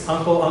Spider-Man's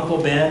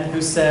Uncle Ben,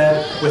 who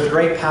said, with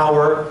great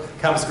power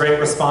comes great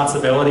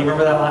responsibility.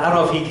 Remember that line? I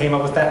don't know if he came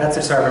up with that. That's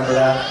just I remember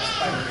that.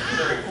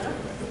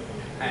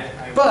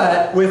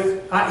 But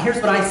here's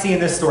what I see in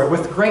this story.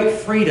 With great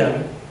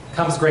freedom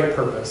comes great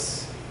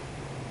purpose.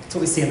 That's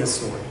what we see in this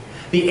story.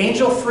 The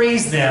angel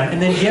frees them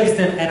and then gives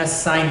them an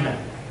assignment,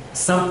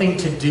 something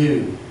to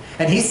do.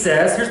 And he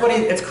says,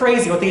 it's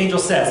crazy what the angel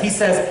says. He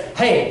says,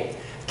 hey,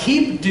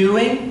 keep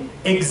doing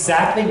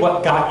exactly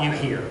what got you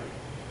here.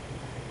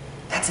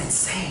 That's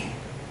insane.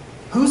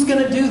 Who's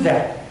going to do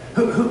that?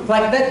 Who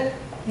like that?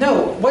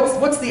 No,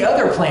 what's the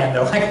other plan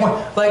though?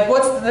 Like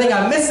what's the thing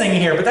I'm missing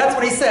here? But that's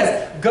what he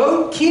says.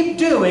 Go keep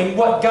doing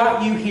what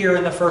got you here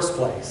in the first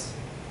place.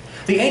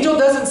 The angel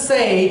doesn't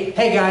say,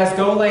 hey guys,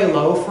 go lay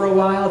low for a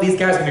while. These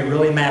guys are going to be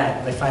really mad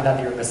when they find out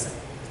that you're missing.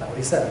 That's not what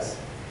he says.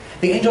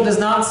 The angel does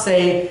not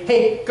say,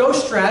 hey, go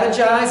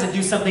strategize and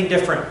do something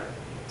different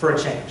for a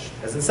change.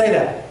 He doesn't say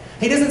that.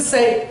 He doesn't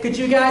say, could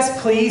you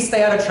guys please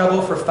stay out of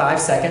trouble for 5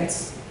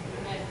 seconds?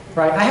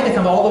 Right? I had to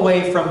come all the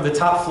way from the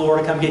top floor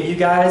to come get you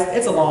guys.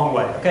 It's a long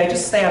way, okay?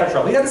 Just stay out of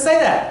trouble. He doesn't say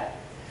that.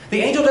 The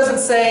angel doesn't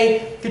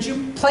say, could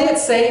you play it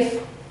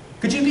safe?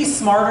 Could you be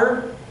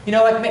smarter? You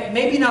know, like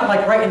maybe not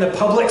like right in the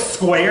public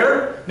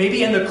square,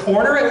 maybe in the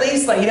corner at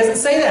least. Like he doesn't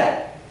say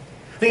that.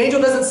 The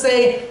angel doesn't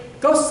say,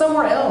 go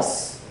somewhere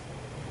else.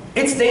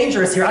 It's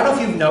dangerous here. I don't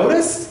know if you've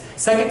noticed.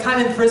 Second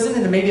time in prison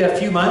in maybe a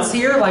few months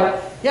here.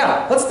 Like,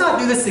 yeah, let's not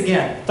do this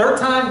again. Third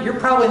time, you're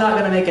probably not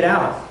going to make it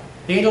out.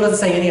 The angel doesn't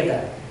say any of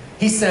that.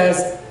 He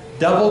says,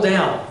 double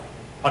down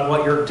on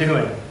what you're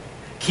doing.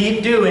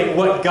 Keep doing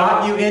what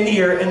got you in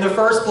here in the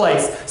first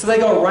place. So they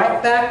go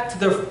right back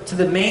to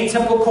the main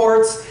temple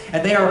courts,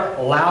 and they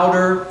are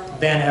louder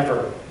than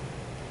ever.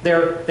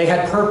 They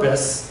had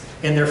purpose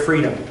in their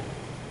freedom.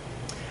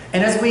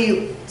 And as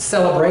we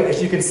celebrate,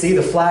 as you can see,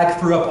 the flag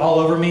flew up all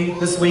over me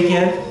this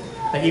weekend,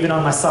 even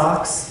on my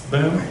socks.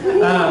 Boom.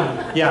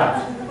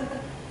 Yeah.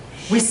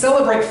 We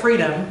celebrate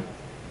freedom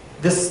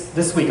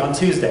this week on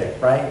Tuesday,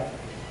 right?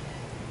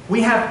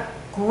 We have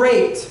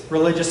great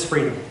religious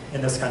freedom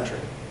in this country.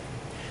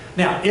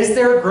 Now, is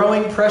there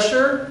growing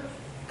pressure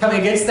coming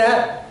against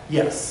that?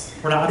 Yes.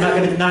 I'm not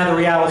going to deny the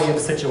reality of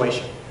the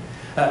situation.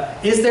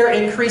 Is there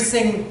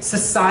increasing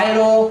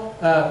societal,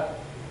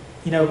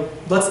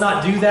 let's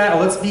not do that,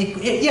 or let's be...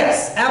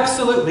 Yes,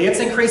 absolutely. It's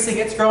increasing,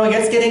 it's growing,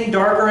 it's getting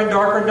darker and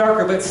darker and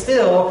darker, but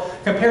still,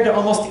 compared to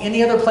almost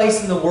any other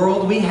place in the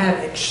world, we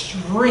have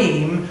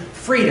extreme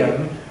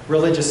freedom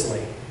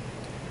religiously.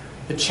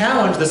 The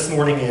challenge this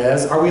morning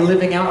is, are we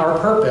living out our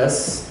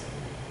purpose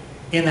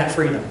in that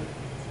freedom?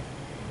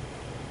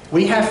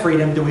 We have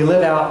freedom. Do we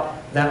live out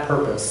that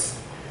purpose?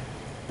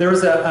 There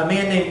was a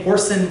man named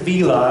Orson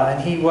Villa,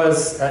 and he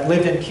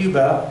lived in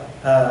Cuba.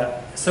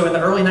 So in the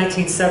early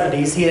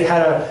 1970s, he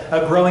had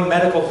a growing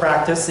medical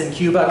practice in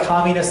Cuba, a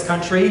communist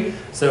country.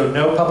 So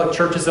no public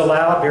churches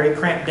allowed, very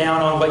cramped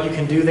down on what you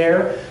can do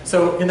there.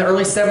 So in the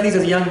early 70s,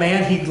 as a young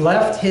man, he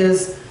left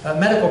his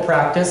medical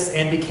practice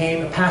and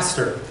became a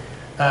pastor.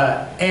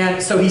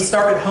 And so he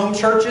started home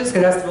churches,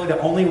 because that's really the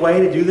only way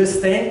to do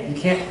this thing.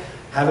 You can't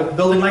have a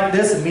building like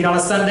this and meet on a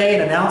Sunday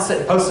and announce it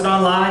and post it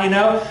online, you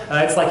know.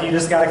 It's like you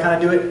just got to kind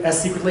of do it as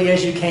secretly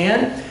as you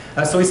can.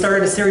 So he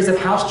started a series of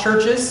house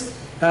churches.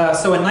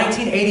 So in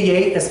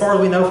 1988, as far as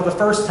we know for the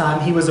first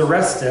time, he was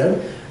arrested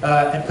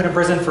and put in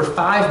prison for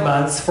 5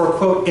 months for,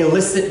 quote,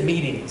 illicit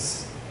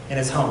meetings in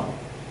his home.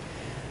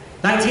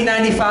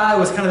 1995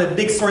 was kind of the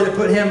big story that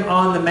put him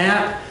on the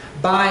map.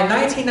 By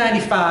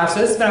 1995,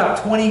 so this has been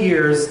about 20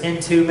 years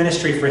into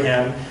ministry for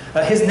him,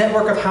 his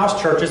network of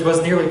house churches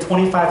was nearly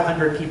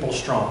 2,500 people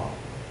strong,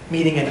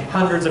 meeting in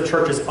hundreds of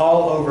churches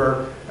all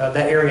over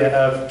that area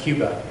of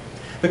Cuba.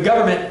 The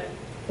government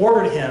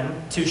ordered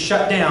him to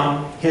shut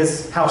down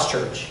his house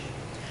church.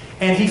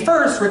 And he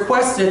first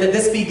requested that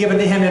this be given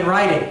to him in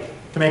writing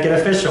to make it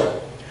official,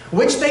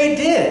 which they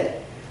did.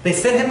 They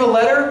sent him a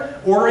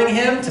letter ordering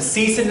him to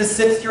cease and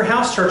desist your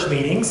house church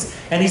meetings,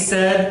 and he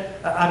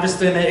said, I'm just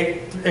going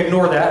to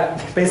ignore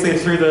that. Basically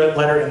threw the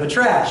letter in the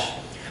trash.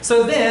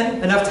 So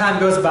then, enough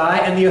time goes by,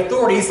 and the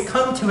authorities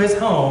come to his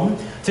home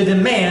to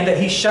demand that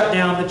he shut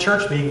down the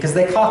church meeting, because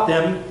they caught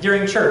them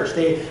during church.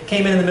 They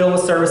came in the middle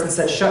of the service and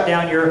said, shut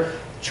down your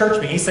church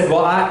meeting. He said,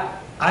 well,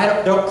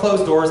 I don't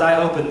close doors,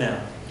 I open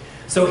them.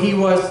 So he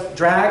was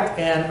dragged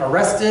and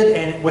arrested,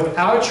 and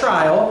without a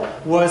trial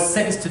was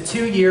sentenced to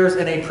 2 years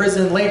in a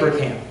prison labor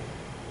camp.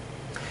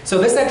 So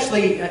this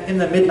actually, in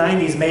the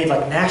mid-90s, made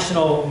like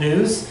national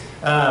news.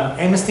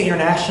 Amnesty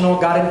International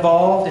got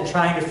involved in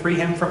trying to free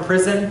him from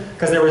prison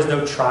because there was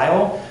no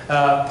trial.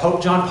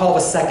 Pope John Paul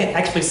II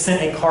actually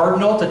sent a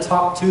cardinal to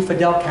talk to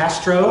Fidel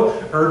Castro,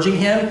 urging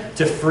him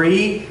to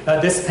free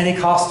this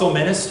Pentecostal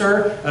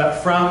minister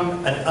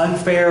from an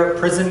unfair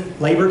prison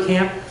labor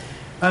camp.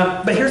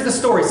 But here's the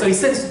story. So he's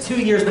sentenced to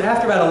 2 years, but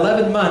after about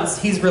 11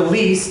 months, he's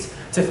released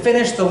to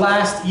finish the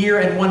last year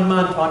and 1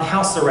 month on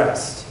house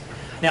arrest.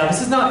 Now,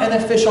 this is not in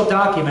official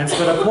documents,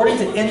 but according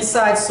to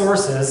inside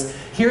sources,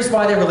 here's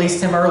why they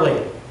released him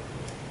early.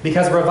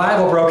 Because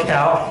revival broke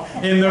out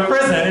in the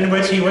prison in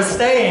which he was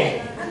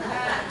staying.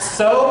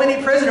 So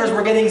many prisoners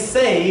were getting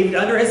saved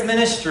under his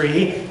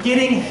ministry,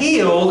 getting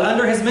healed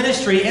under his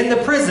ministry in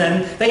the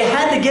prison, they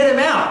had to get him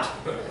out.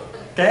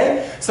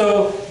 Okay?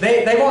 So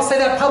they won't say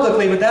that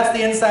publicly, but that's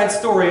the inside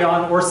story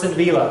on Orson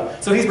Villa.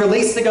 So he's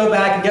released to go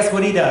back, and guess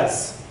what he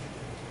does?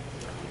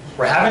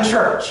 We're having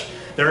church.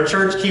 Their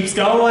church keeps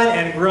going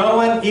and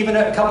growing. Even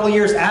a couple of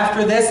years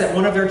after this, at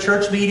one of their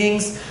church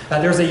meetings,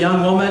 there's a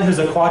young woman who's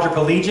a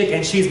quadriplegic,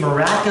 and she's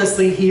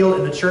miraculously healed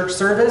in the church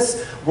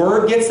service.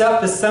 Word gets up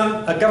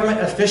to a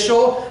government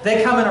official.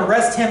 They come and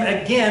arrest him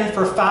again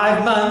for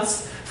 5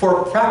 months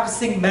for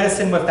practicing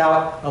medicine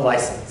without a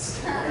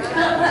license.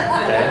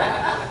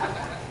 Okay?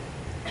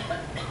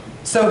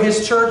 So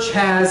his church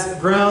has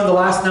grown. The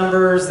last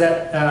numbers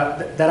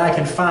that I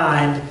can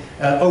find,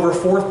 over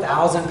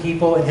 4,000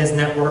 people in his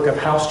network of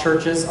house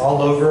churches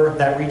all over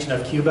that region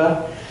of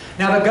Cuba.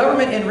 Now the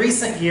government in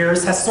recent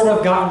years has sort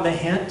of gotten the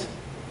hint.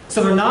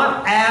 So they're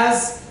not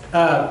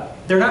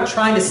they're not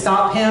trying to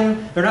stop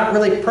him. They're not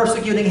really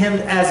persecuting him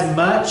as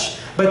much.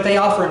 but they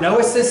offer no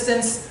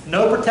assistance,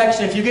 no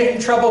protection. If you get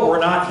in trouble, we're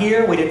not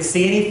here. We didn't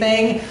see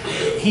anything.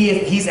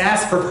 He's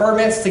asked for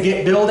permits to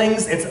get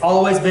buildings. It's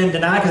always been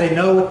denied because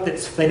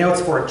they know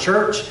it's for a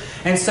church.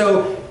 And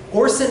so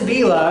Orson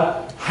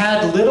Vila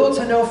had little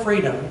to no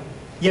freedom,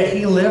 yet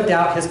he lived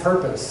out his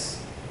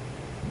purpose.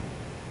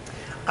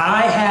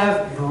 I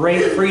have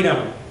great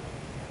freedom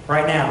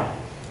right now.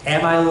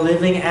 Am I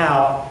living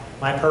out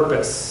my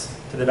purpose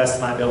to the best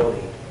of my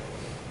ability?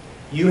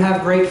 You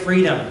have great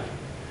freedom.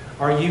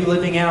 Are you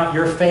living out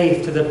your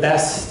faith to the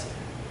best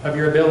of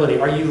your ability?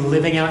 Are you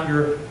living out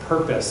your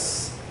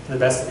purpose to the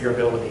best of your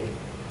ability?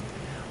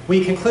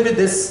 We concluded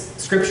this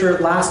scripture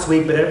last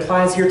week, but it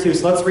applies here too.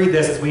 So let's read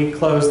this as we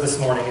close this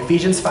morning.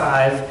 Ephesians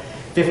 5,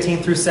 15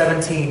 through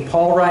 17.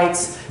 Paul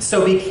writes,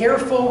 "So be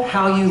careful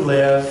how you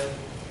live.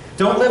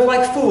 Don't live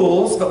like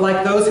fools, but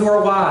like those who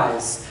are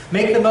wise.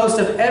 Make the most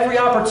of every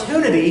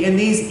opportunity in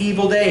these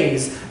evil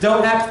days.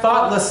 Don't act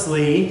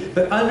thoughtlessly,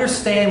 but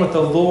understand what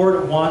the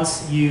Lord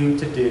wants you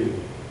to do."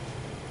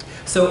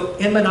 So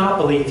in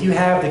Monopoly, if you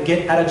have the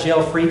get out of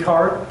jail free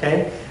card,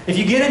 okay? If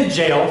you get into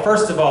jail,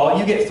 first of all,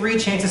 you get 3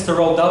 chances to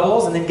roll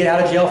doubles and then get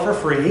out of jail for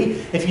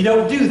free. If you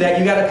don't do that,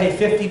 you got to pay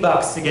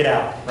 $50 to get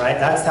out, right?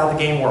 That's how the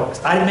game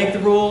works. I didn't make the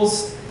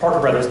rules. Parker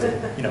Brothers did.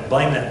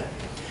 Blame them.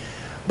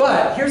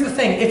 But here's the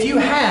thing. If you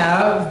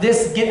have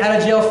this get out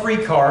of jail free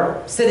card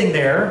sitting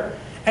there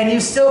and you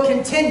still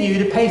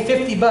continue to pay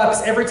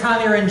 $50 every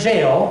time you're in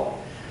jail,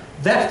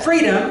 that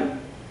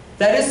freedom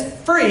that is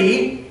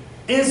free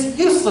is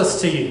useless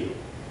to you.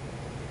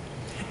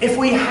 If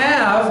we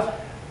have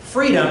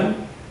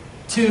freedom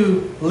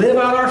to live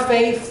out our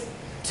faith,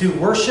 to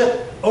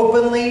worship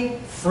openly,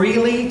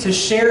 freely, to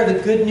share the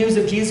good news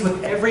of Jesus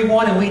with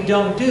everyone, and we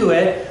don't do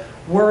it,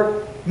 we're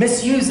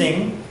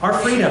misusing our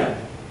freedom.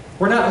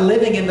 We're not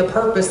living in the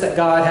purpose that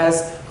God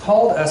has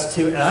called us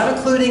to. And I'm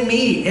including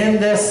me in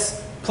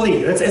this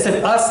plea. It's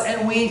an us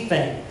and we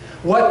thing.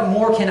 What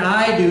more can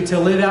I do to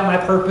live out my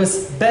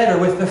purpose better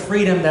with the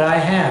freedom that I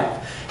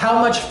have? How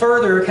much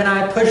further can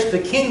I push the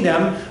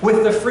kingdom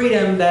with the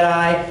freedom that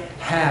I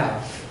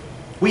have?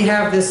 We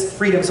have this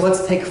freedom, so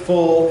let's take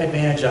full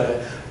advantage of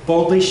it.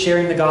 Boldly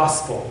sharing the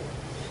gospel,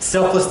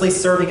 selflessly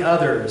serving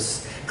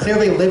others,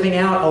 clearly living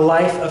out a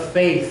life of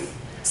faith,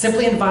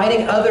 simply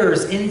inviting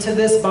others into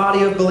this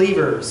body of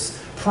believers,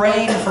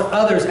 praying for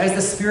others as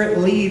the Spirit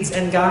leads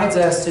and guides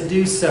us to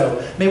do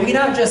so. May we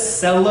not just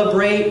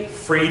celebrate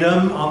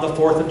freedom on the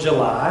 4th of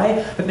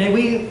July, but may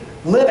we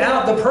live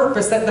out the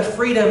purpose that the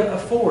freedom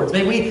affords.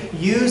 May we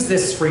use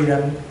this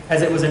freedom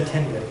as it was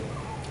intended.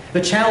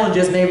 The challenge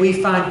is, may we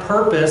find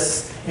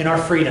purpose in our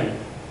freedom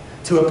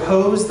to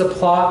oppose the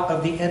plot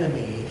of the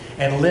enemy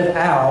and live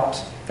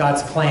out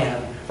God's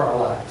plan for our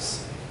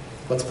lives.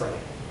 Let's pray.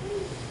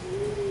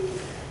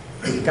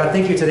 God,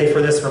 thank you today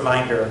for this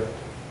reminder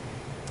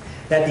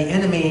that the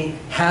enemy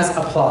has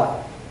a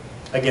plot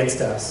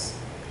against us.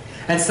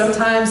 And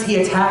sometimes he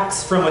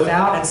attacks from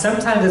without, and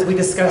sometimes, as we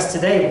discussed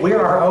today,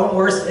 we're our own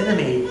worst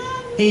enemy.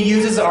 He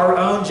uses our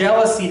own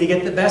jealousy to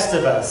get the best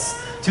of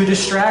us, to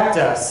distract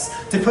us,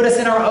 to put us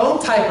in our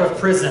own type of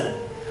prison,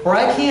 where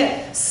I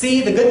can't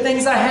see the good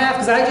things I have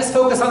because I just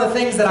focus on the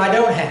things that I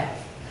don't have.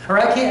 Or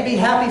I can't be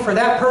happy for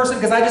that person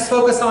because I just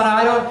focus on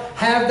I don't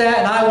have that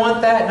and I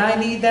want that and I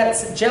need that.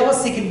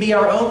 Jealousy can be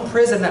our own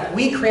prison that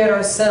we create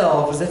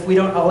ourselves if we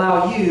don't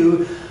allow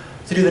you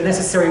to do the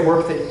necessary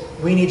work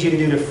that we need you to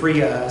do to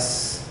free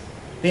us.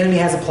 The enemy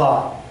has a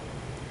plot.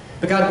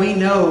 But God, we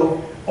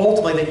know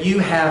ultimately that you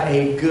have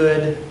a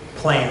good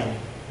plan.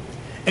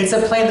 It's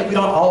a plan that we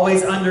don't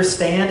always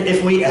understand,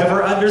 if we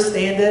ever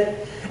understand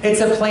it.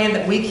 It's a plan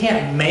that we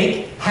can't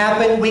make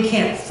happen. We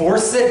can't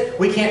force it.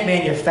 We can't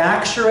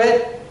manufacture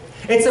it.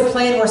 It's a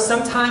plan where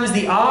sometimes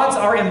the odds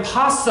are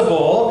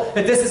impossible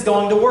that this is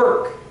going to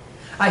work.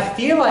 I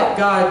feel like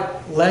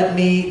God led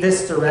me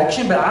this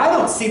direction, but I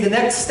don't see the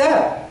next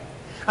step.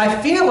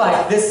 I feel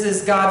like this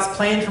is God's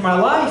plan for my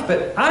life,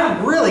 but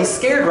I'm really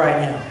scared right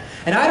now.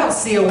 And I don't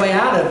see a way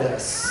out of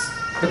this.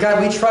 But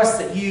God, we trust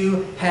that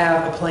you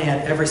have a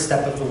plan every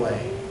step of the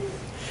way.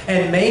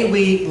 And may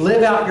we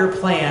live out your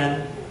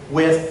plan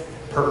with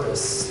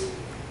purpose.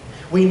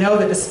 We know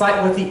that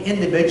despite what the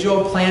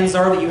individual plans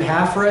are that you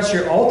have for us,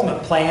 your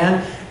ultimate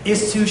plan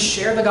is to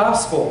share the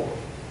gospel.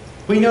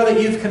 We know that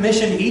you've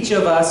commissioned each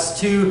of us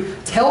to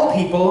tell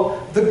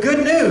people the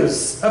good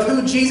news of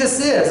who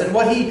Jesus is and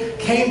what he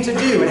came to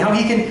do and how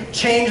he can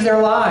change their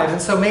lives.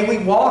 And so may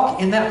we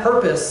walk in that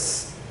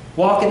purpose,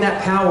 walk in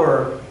that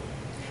power.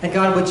 And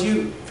God, would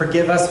you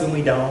forgive us when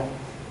we don't?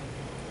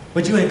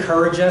 Would you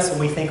encourage us when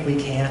we think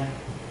we can't?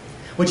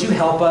 Would you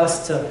help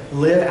us to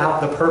live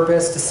out the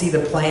purpose, to see the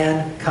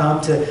plan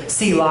come, to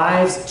see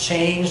lives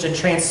changed and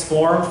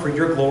transformed for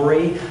your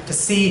glory, to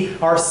see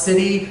our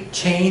city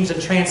changed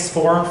and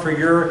transformed for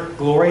your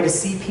glory, to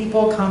see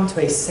people come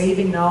to a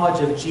saving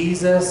knowledge of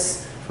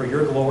Jesus for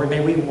your glory.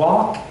 May we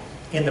walk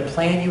in the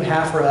plan you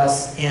have for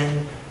us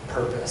in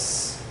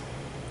purpose.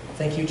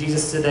 Thank you,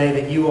 Jesus, today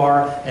that you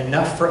are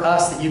enough for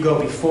us, that you go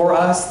before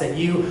us, that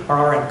you are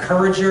our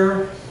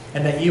encourager,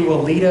 and that you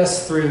will lead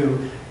us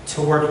through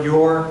toward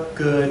your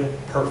good,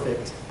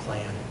 perfect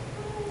plan.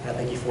 And I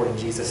thank you for it in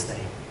Jesus'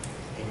 name.